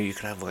don't know. You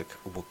could have like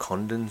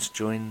Wakandans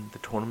join the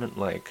tournament.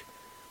 Like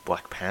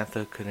Black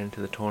Panther could enter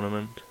the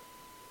tournament.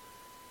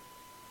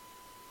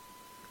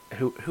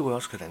 Who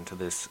else could enter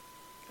this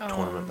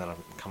tournament that I'm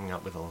coming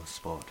up with on the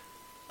spot?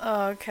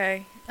 Oh,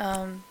 okay.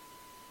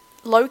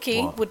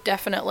 Loki would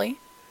definitely.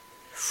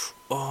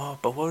 Oh,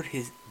 but what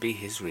would be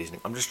his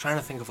reasoning? I'm just trying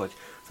to think of, like,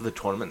 for the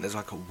tournament, there's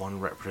like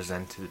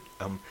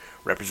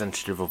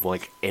representative of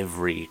like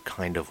every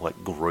kind of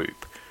like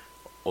group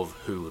of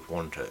who would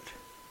want it.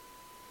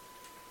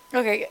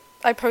 Okay,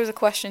 I pose a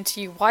question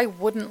to you. Why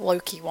wouldn't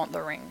Loki want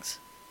the rings?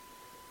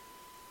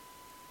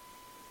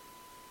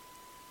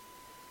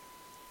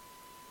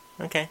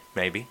 Okay,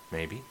 maybe.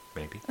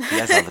 He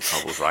has other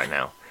troubles right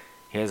now.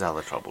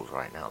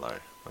 Though.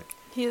 Like,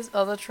 he has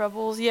other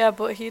troubles, yeah,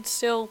 but he'd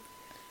still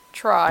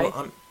try.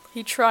 Well,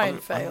 he'd try and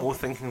fail. I'm more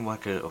thinking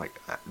like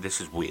this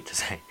is weird to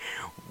say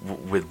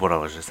with what I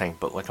was just saying,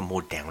 but like a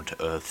more down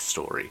to earth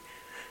story.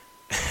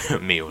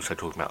 Me also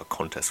talking about a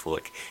contest for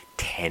like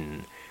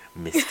 10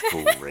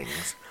 mystical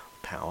rings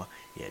of power.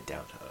 Yeah,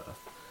 down to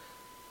earth.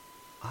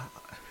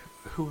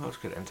 Who else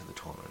could enter the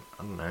tournament?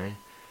 I don't know.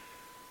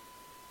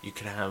 You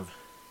could have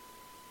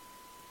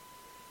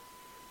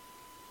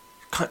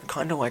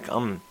kind of like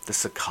the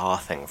Sakaar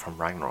thing from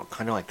Ragnarok,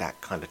 kind of like that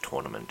kind of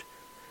tournament.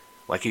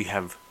 Like you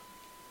have.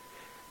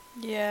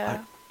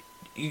 Yeah.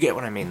 You get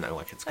what I mean, though.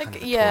 Like it's kind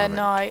of a yeah. tournament.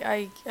 No,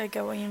 I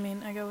get what you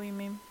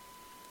mean.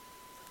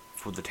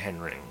 For the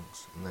 10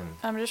 rings, and then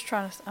I'm just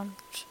trying to.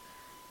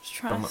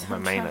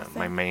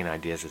 My main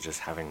ideas are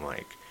just having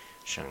like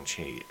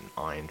Shang-Chi and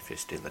Iron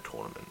Fist in the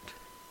tournament.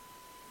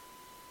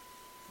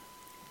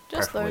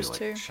 Just preferably, those like,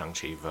 two.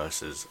 Shang-Chi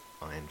versus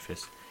Iron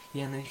Fist.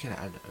 Yeah, and then you could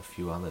add a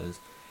few others.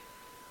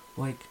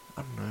 Like,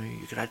 I don't know,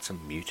 you could add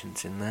some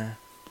mutants in there.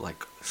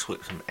 Like,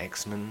 slip some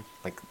X-Men.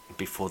 Like,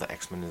 before the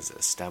X-Men is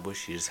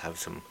established, you just have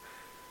some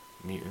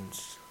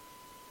mutants.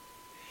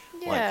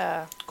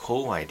 Yeah. Like,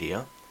 cool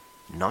idea.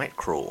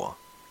 Nightcrawler.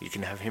 You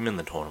can have him in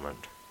the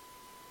tournament.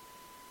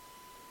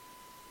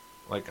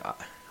 Like, I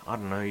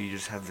don't know, you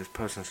just have this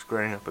person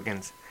squaring up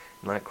against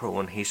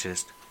Nightcrawler and he's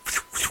just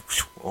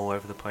all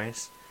over the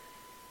place.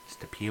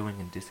 Just appearing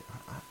and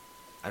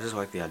I just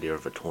like the idea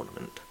of a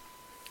tournament.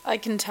 I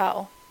can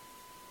tell.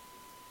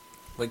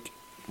 Like,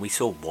 we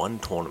saw one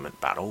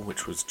tournament battle,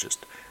 which was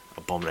just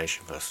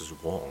Abomination versus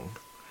Wong.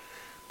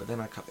 But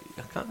then I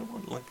kind of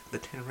want, like, the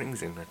 10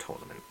 rings in the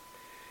tournament.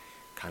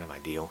 Kind of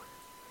ideal.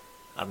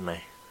 I don't know.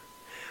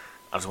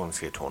 I just want to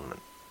see a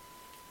tournament.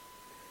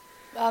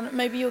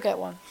 Maybe you'll get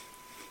one.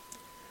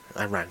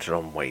 I ranted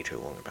on way too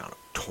long about a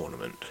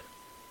tournament.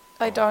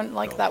 I don't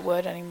like that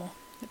word anymore.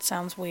 It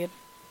sounds weird.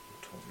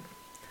 Tournament.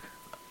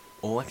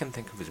 All I can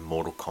think of is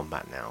Mortal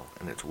Kombat now,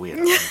 and it's weird.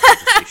 I can just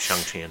see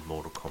Shang-Chi and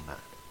Mortal Kombat.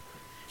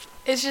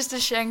 It's just a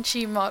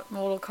Shang-Chi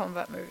Mortal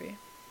Kombat movie.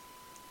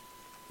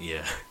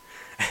 Yeah.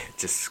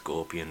 Just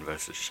Scorpion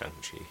versus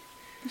Shang-Chi.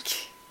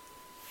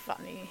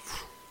 Funny.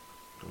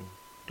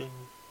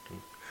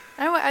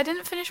 Anyway, I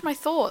didn't finish my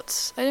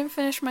thoughts.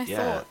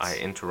 Yeah, I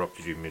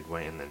interrupted you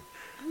midway and then...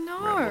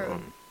 No.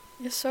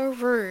 You're so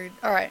rude.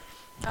 Alright.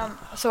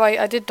 So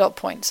I did dot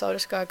points, so I'll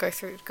just go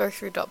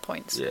through dot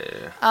points.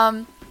 Yeah.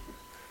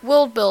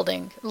 World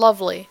building,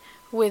 lovely.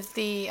 With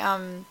the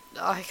I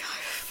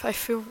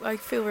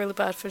feel really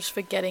bad for just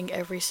forgetting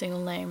every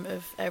single name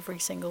of every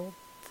single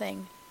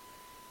thing.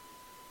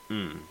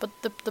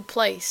 But the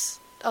place,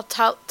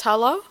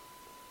 Talo.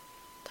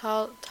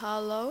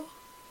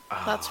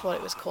 That's what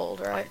it was called,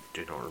 right? I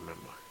do not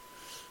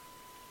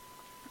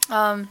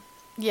remember.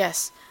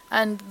 Yes,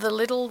 and the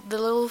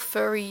little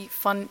furry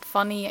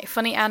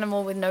funny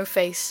animal with no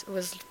face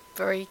was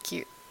very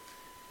cute.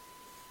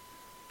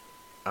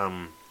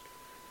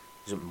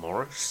 Is it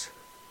Morris?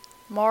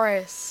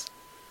 Morris,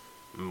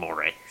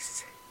 what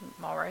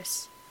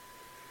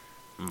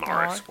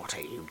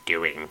are you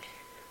doing?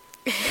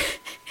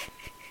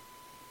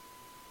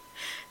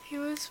 He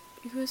was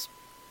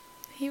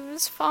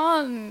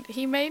fun.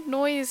 He made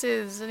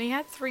noises and he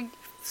had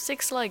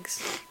 6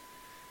 legs.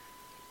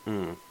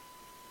 I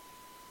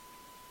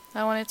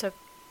wanted to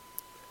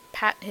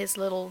pat his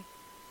little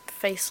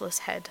faceless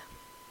head.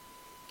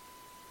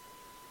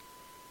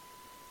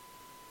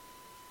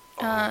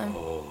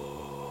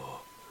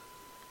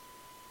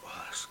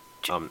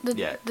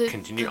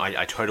 Continue.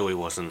 I totally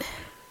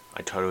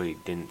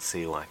didn't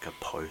see like a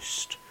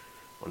post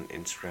on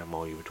Instagram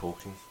while you were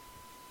talking.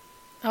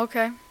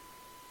 Okay.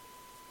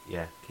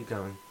 Yeah, keep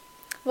going.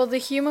 Well, the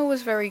humor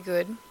was very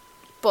good,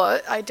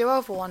 but I do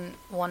have one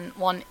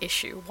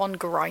issue, one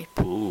gripe.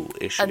 Ooh,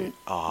 issue. And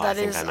I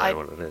think I know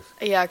what it is.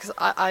 Yeah, because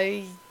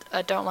I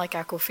don't like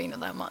Awkwafina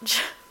that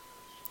much.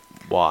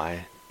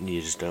 Why?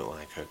 You just don't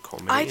like her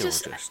comedy?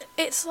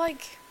 It's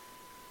like...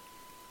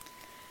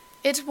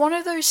 It's one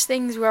of those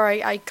things where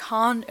I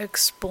can't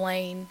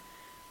explain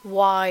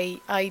why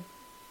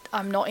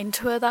I'm not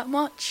into her that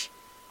much,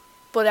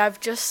 but I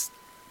just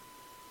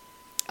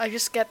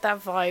get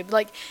that vibe.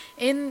 Like,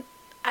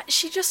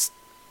 she just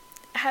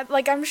had,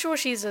 like, I'm sure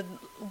she's a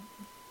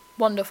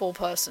wonderful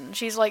person.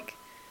 She's like,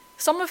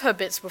 some of her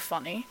bits were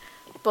funny,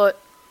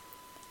 but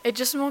it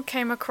just more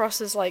came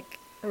across as, like,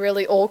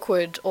 really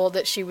awkward, or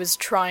that she was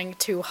trying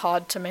too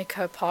hard to make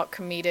her part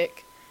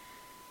comedic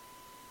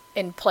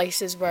in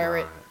places where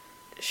it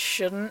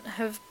shouldn't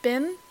have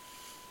been.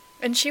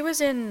 And she was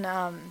in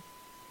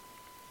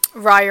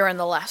Raya and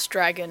the Last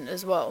Dragon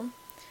as well.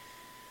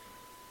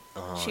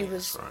 Oh, She yes,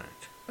 was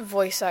right.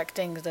 voice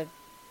acting the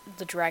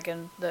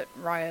dragon that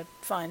Raya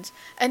finds,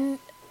 and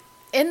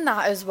in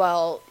that as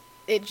well,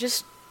 it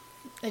just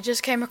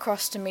came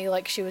across to me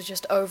like she was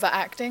just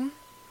overacting.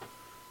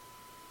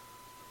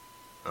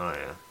 Oh,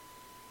 yeah.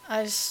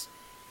 I just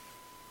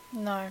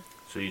no.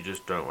 So you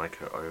just don't like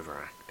her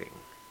overacting.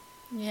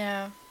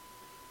 Yeah.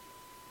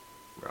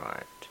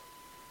 Right.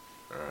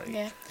 Right.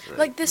 Yeah. That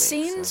Like the makes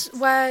scenes sense.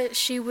 where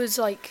she was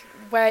like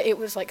where it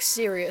was like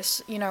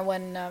serious,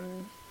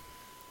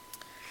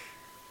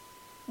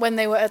 when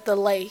they were at the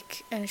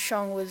lake and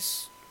Shang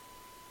was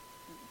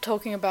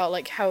talking about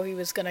like how he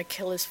was gonna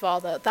kill his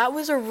father. That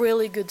was a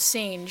really good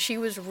scene. She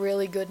was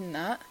really good in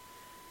that.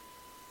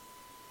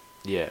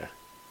 Yeah.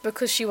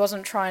 Because she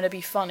wasn't trying to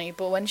be funny,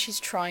 but when she's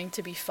trying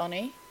to be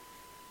funny,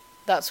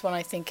 that's when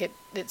I think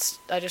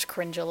I just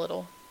cringe a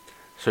little.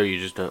 So you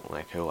just don't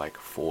like her, like,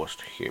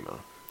 forced humour?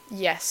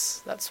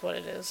 Yes, that's what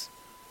it is.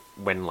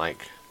 When,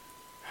 like,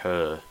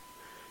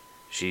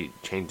 she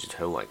changes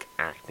her, like,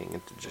 acting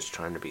into just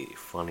trying to be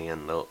funny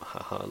and,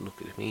 haha,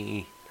 look at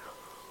me.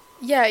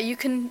 Yeah, you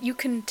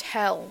can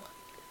tell.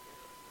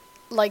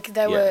 Like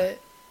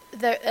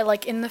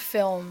like in the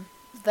film,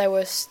 it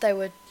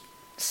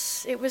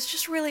was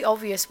just really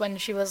obvious when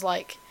she was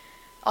like,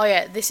 "Oh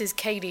yeah, this is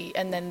Katie,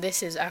 and then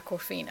this is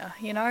Aquafina."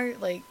 You know,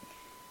 like.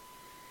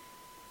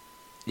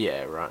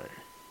 Yeah, right.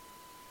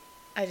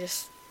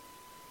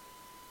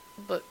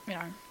 But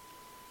I'm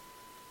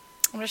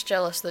just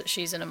jealous that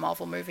she's in a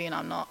Marvel movie and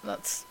I'm not.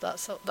 That's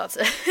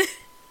it.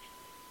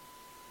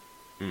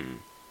 Mm.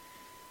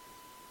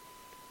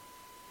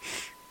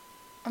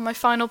 And my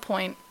final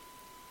point,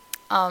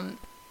 I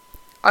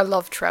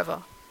love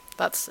Trevor.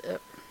 That's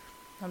it.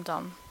 I'm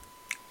done.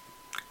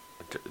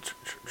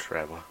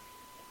 Trevor.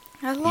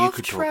 I love You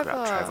could Trevor. talk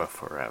about Trevor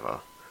forever.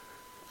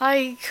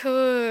 I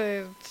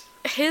could.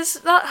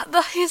 His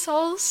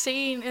whole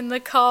scene in the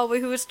car where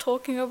he was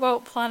talking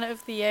about Planet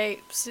of the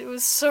Apes, it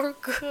was so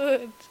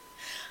good.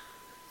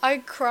 I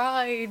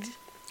cried.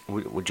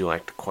 Would you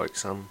like to quote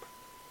some?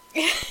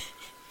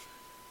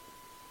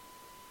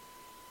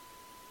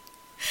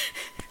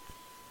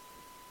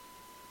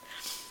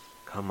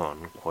 Come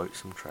on, quote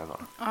some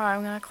Trevor. Alright,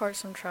 I'm gonna quote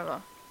some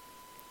Trevor.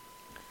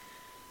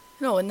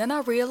 No, and then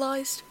I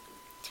realised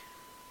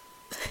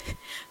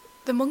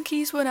the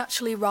monkeys weren't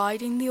actually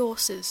riding the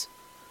horses.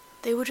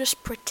 They were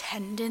just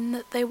pretending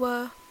that they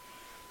were.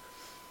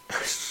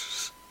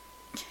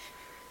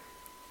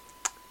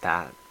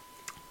 That.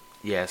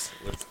 Yes,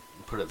 let's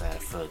put it there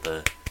for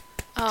the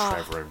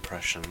Trevor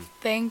impression.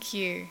 Thank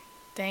you.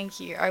 Thank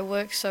you. I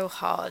worked so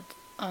hard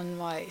on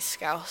my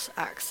Scouse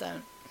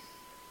accent.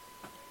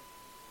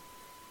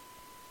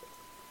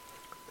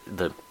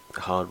 The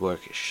hard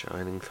work is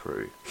shining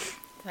through.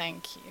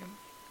 Thank you.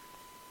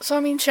 So, I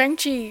mean,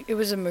 Shang-Chi, it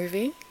was a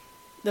movie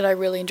that I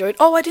really enjoyed.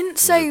 Oh, I didn't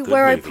say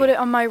where movie. I put it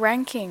on my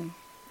ranking.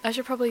 I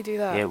should probably do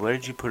that. Yeah, where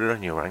did you put it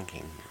on your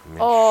ranking? I'm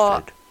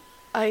interested.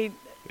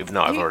 If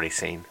not, I've already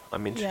seen.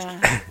 I'm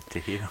interested to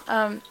hear.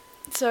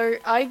 So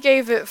I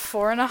gave it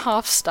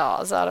 4.5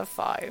 stars out of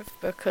 5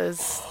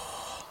 because,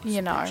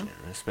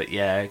 generous, but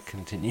yeah,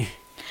 continue.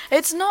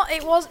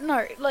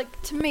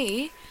 Like, to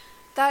me,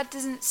 that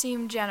doesn't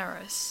seem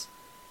generous.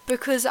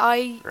 Because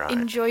I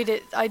enjoyed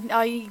it.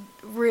 I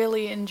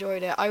really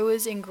enjoyed it. I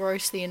was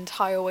engrossed the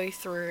entire way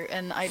through,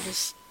 and I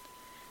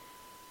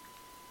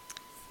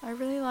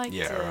really liked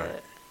it.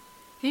 Right.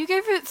 You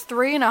gave it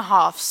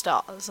 3.5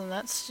 stars, and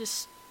that's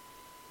just...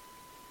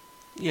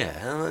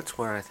 Yeah, that's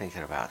where I think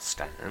it about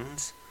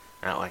stands.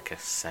 At like a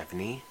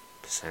 70%.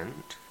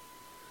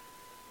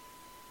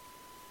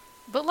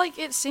 But, like,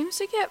 it seems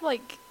to get,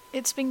 like...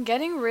 It's been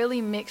getting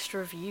really mixed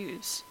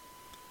reviews.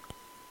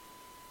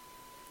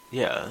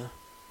 Yeah.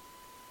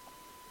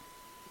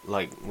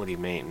 Like, what do you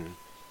mean?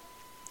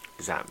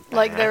 Is that bad,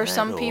 like, there are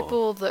some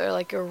people that are,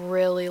 like,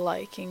 really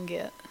liking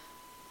it.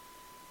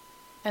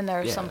 And there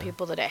are some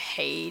people that are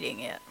hating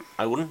it.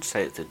 I wouldn't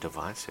say it's a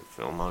divisive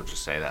film. I would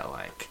just say that,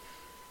 like,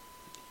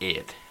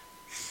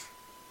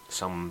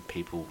 some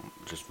people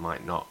just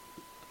might not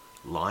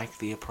like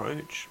the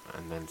approach,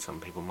 and then some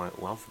people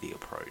might love the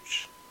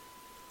approach.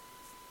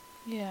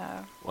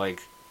 Yeah.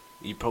 Like,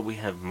 you probably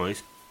have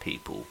most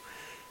people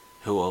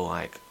who are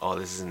like, oh,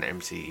 this is an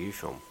MCU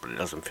film, but it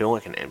doesn't feel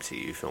like an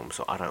MCU film,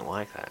 so I don't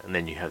like that. And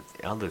then you have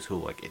the others who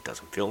are like, it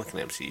doesn't feel like an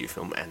MCU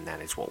film, and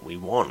that is what we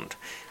want.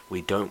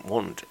 We don't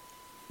want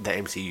the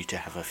MCU to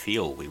have a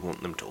feel. We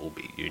want them to all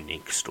be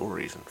unique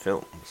stories and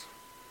films.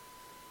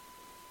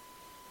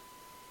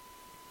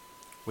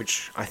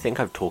 Which I think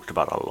I've talked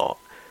about a lot,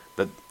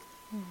 that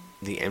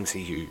the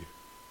MCU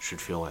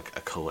should feel like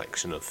a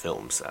collection of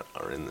films that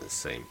are in the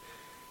same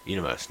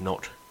universe,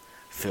 not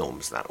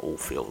films that all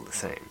feel the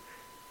same.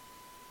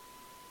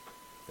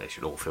 They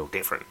should all feel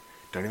different.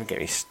 Don't even get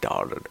me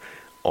started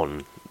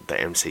on the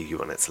MCU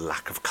and its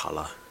lack of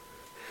colour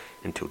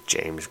until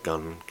James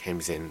Gunn came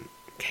in,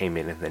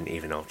 and then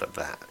even after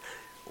that,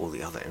 all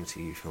the other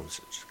MCU films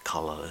are just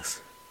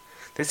colourless.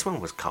 This one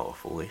was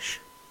colourful-ish.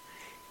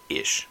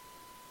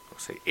 I'll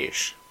say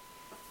ish.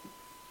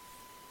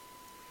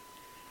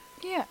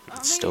 Yeah.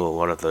 It's still a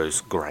lot of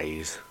those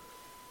greys.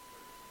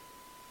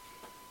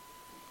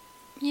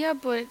 Yeah,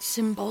 but it's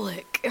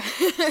symbolic.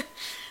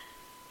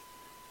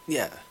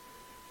 Yeah.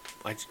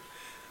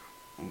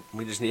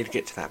 We just need to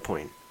get to that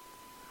point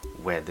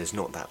where there's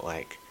not that,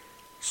 like,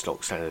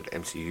 stock standard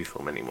MCU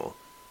film anymore.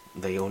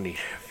 They all need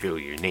to feel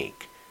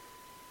unique,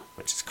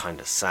 which is kind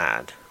of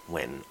sad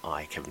when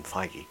Kevin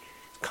Feige,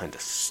 is kind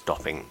of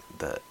stopping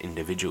the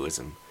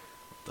individualism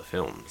of the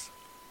films,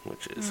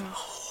 which is...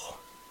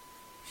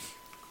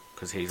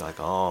 Because he's like,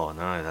 oh,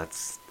 no,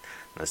 that's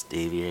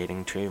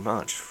deviating too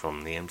much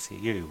from the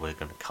MCU, we're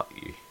going to cut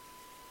you.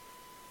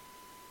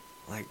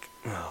 Like,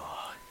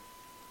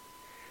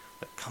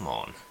 come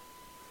on.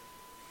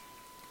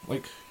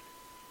 Like,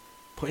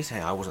 please say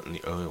I wasn't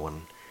the only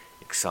one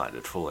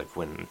excited for, like,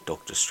 when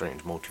Doctor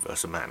Strange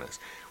Multiverse of Madness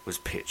was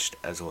pitched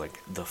as,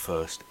 like, the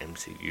first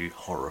MCU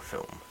horror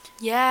film.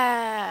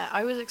 Yeah,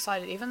 I was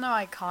excited, even though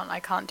I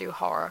can't do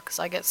horror, because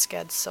I get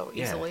scared so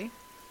easily.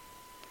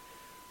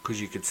 Because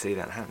you could see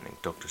that happening,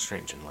 Doctor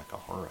Strange in, like, a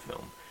horror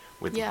film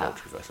with the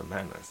Multiverse of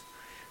Madness.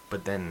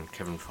 But then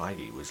Kevin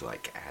Feige was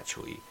like,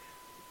 actually,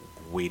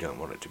 we don't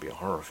want it to be a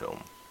horror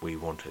film. We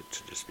want it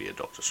to just be a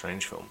Doctor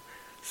Strange film.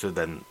 So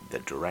then the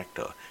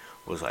director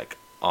was like,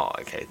 oh,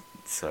 okay,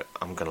 so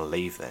I'm going to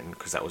leave then,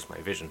 because that was my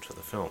vision for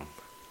the film.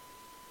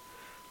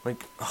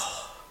 Like,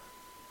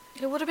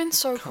 it would have been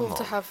so cool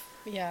to have,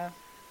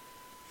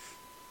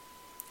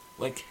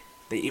 Like,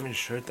 they even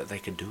showed that they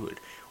could do it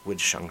with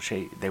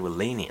Shang-Chi. They were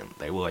lenient.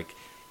 They were like,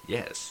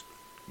 yes,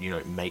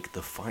 make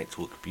the fights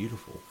look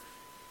beautiful.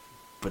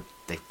 But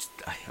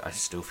I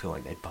still feel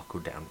like they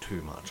buckled down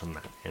too much on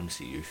that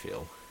MCU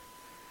feel.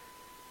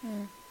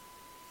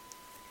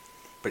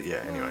 But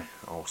yeah, anyway,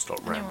 I'll stop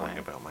rambling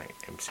about my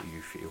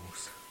MCU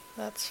feels.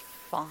 That's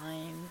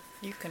fine.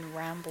 You can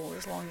ramble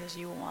as long as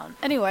you want.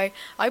 Anyway,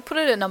 I put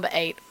it at number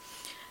 8.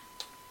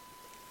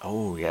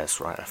 Oh, yes,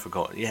 right, I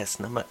forgot. Yes,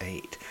 number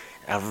 8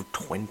 out of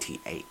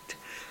 28.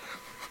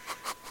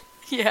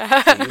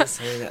 Yeah. So you were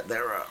saying that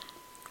there are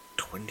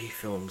 20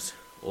 films,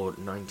 or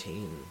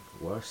 19,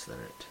 worse than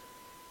it.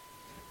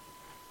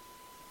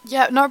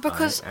 Yeah, no,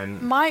 because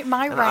my ranking...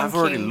 I've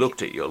already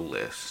looked at your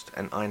list,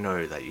 and I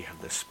know that you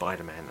have the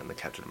Spider-Man and the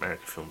Captain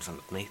America films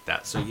underneath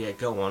that, so yeah,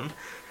 go on.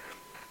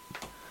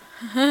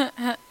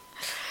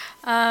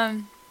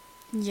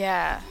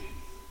 Yeah.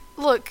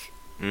 Look,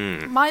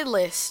 my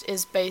list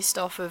is based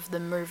off of the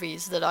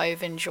movies that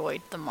I've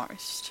enjoyed the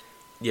most.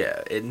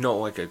 Yeah, not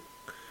like a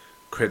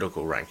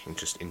critical ranking,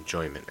 just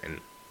enjoyment,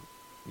 and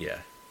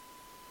yeah.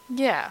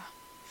 Yeah.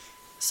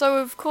 So,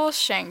 of course,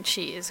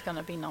 Shang-Chi is going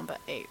to be number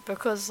 8,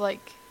 because,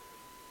 like,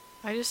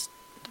 I just...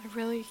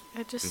 Enjoyment,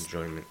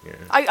 yeah.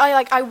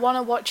 I want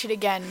to watch it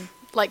again.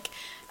 Like,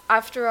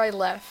 after I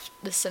left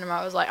the cinema,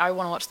 I was like, I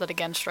want to watch that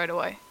again straight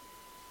away.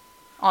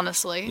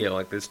 Honestly. Yeah,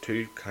 like, there's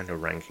two kind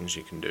of rankings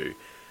you can do.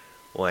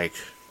 Like,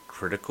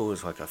 critical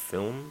is like a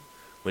film,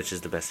 which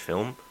is the best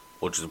film,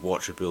 or just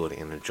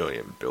watchability and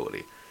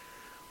enjoyability.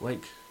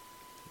 Like,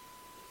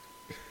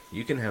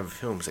 you can have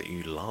films that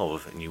you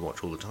love and you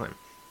watch all the time,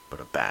 but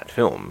are bad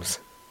films.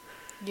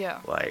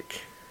 Yeah.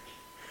 Like,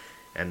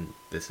 and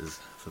this is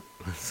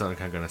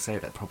something I'm going to say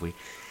that probably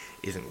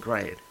isn't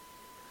great,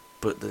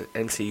 but the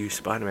MCU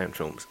Spider-Man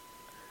films,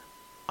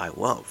 I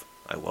love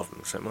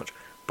them so much,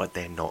 but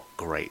they're not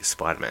great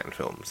Spider-Man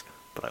films,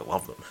 but I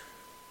love them.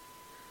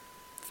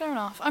 Fair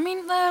enough. I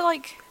mean, they're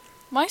like,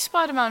 my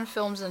Spider-Man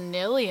films are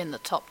nearly in the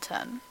top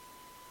 10.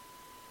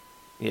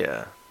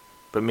 Yeah,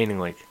 but meaning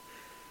like,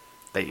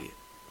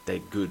 they're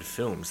good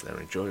films, they're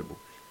enjoyable,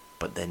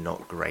 but they're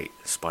not great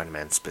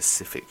Spider-Man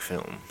specific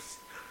films.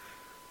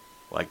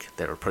 Like,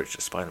 their approach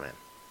to Spider-Man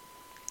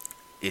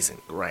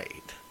isn't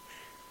great,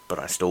 but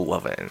I still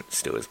love it, and it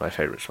still is my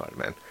favourite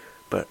Spider-Man.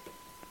 But,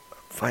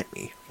 fight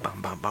me.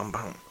 Bum, bum, bum,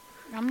 bum.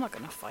 I'm not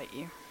gonna fight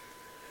you.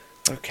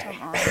 Okay.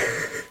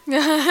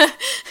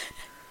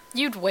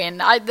 You'd win.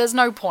 There's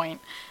no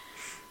point.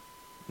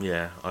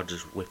 Yeah, I'll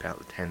just whip out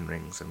the 10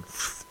 rings and...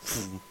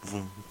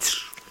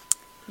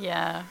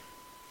 Yeah.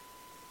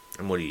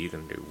 And what are you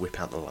gonna do? Whip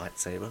out the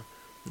lightsaber?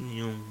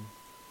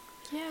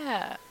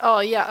 Yeah. Oh,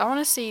 yeah, I want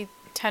to see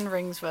 10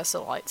 rings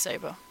versus a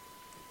lightsaber.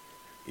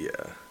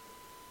 Yeah.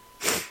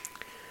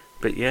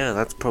 But yeah,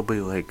 that's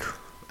probably like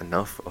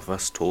enough of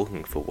us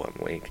talking for 1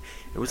 week.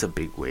 It was a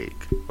big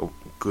week. A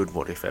good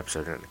What If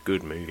episode and a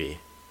good movie.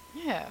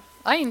 Yeah,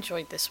 I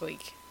enjoyed this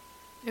week.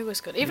 It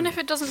was good. Even if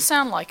it doesn't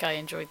sound like I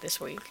enjoyed this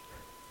week.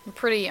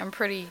 I'm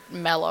pretty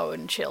mellow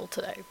and chill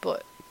today,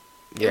 but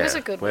it was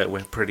a good week.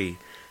 We're pretty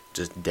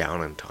just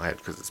down and tired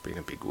because it's been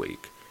a big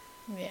week.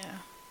 Yeah.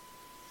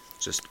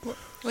 Just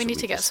we need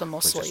to get some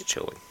more sleep. Just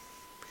chilling.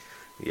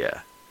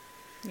 Yeah.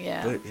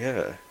 Yeah. But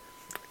yeah,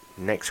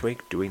 next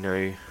week, do we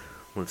know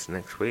what's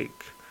next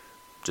week?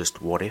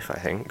 Just What If, I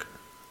think.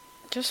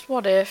 Just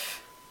What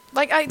If.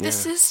 Like,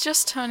 this is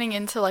just turning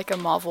into like a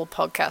Marvel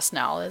podcast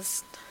now.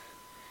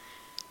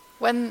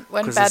 When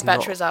Bad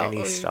Batch was out.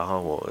 Any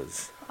Star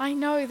Wars. I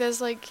know,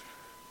 there's like...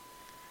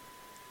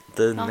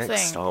 The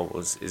next Star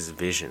Wars is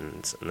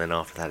Visions, and then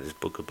after that is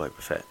Book of Boba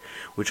Fett,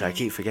 which I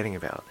keep forgetting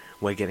about.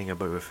 We're getting a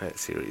Boba Fett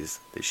series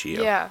this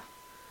year. Yeah,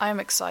 I'm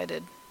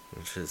excited.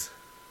 Which is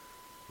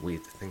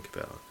weird to think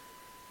about.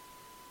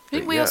 I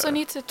think we also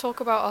need to talk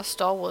about our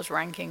Star Wars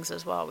rankings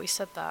as well. We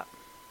said that.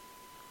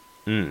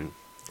 And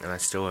I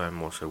still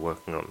am also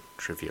working on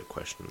trivia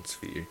questions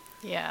for you.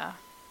 Yeah.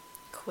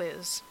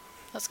 Quiz.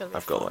 That's gonna be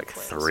I've got like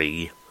quiz.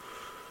 3.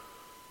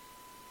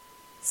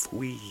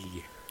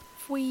 Fwee.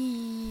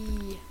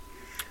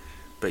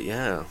 But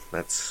yeah,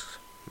 that's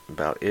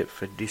about it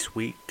for this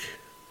week.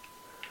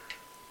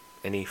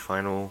 Any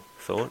final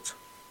thoughts?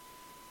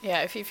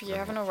 Yeah, if you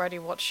haven't already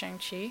watched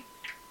Shang-Chi,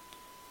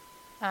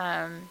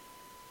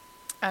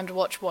 and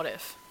watch What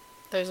If.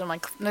 Those are my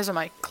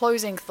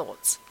closing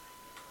thoughts.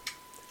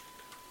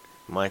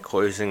 My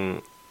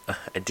closing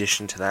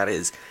addition to that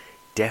is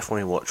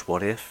definitely watch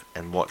What If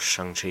and watch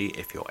Shang-Chi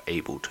if you're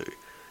able to.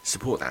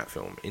 Support that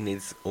film. It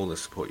needs all the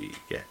support you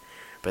get.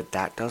 But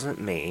that doesn't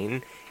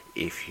mean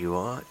if you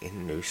are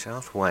in New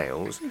South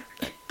Wales,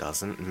 that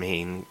doesn't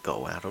mean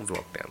go out of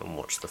lockdown and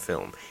watch the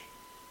film.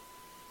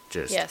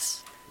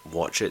 Just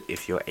watch it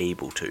if you're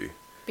able to.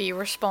 Be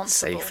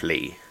responsible.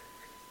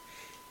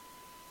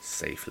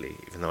 Safely.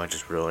 Even though I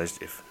just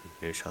realised if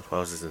New South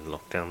Wales is in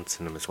lockdown,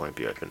 cinemas won't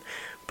be open.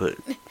 But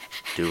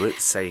do it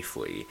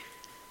safely.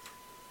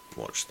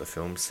 Watch the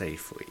film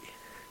safely.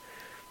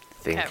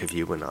 Think of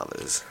you and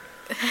others.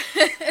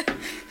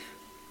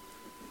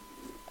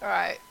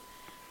 Alright.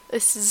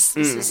 This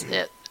is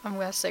it. I'm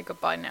going to say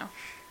goodbye now.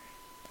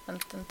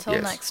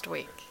 Until next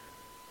week.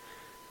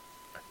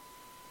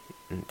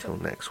 Until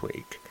next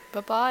week.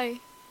 Bye-bye.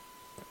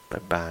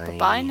 Bye-bye.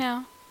 Bye-bye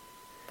now.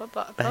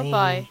 Bye-bye.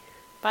 Bye-bye.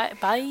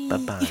 Bye-bye.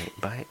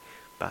 Bye-bye.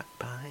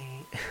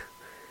 Bye-bye.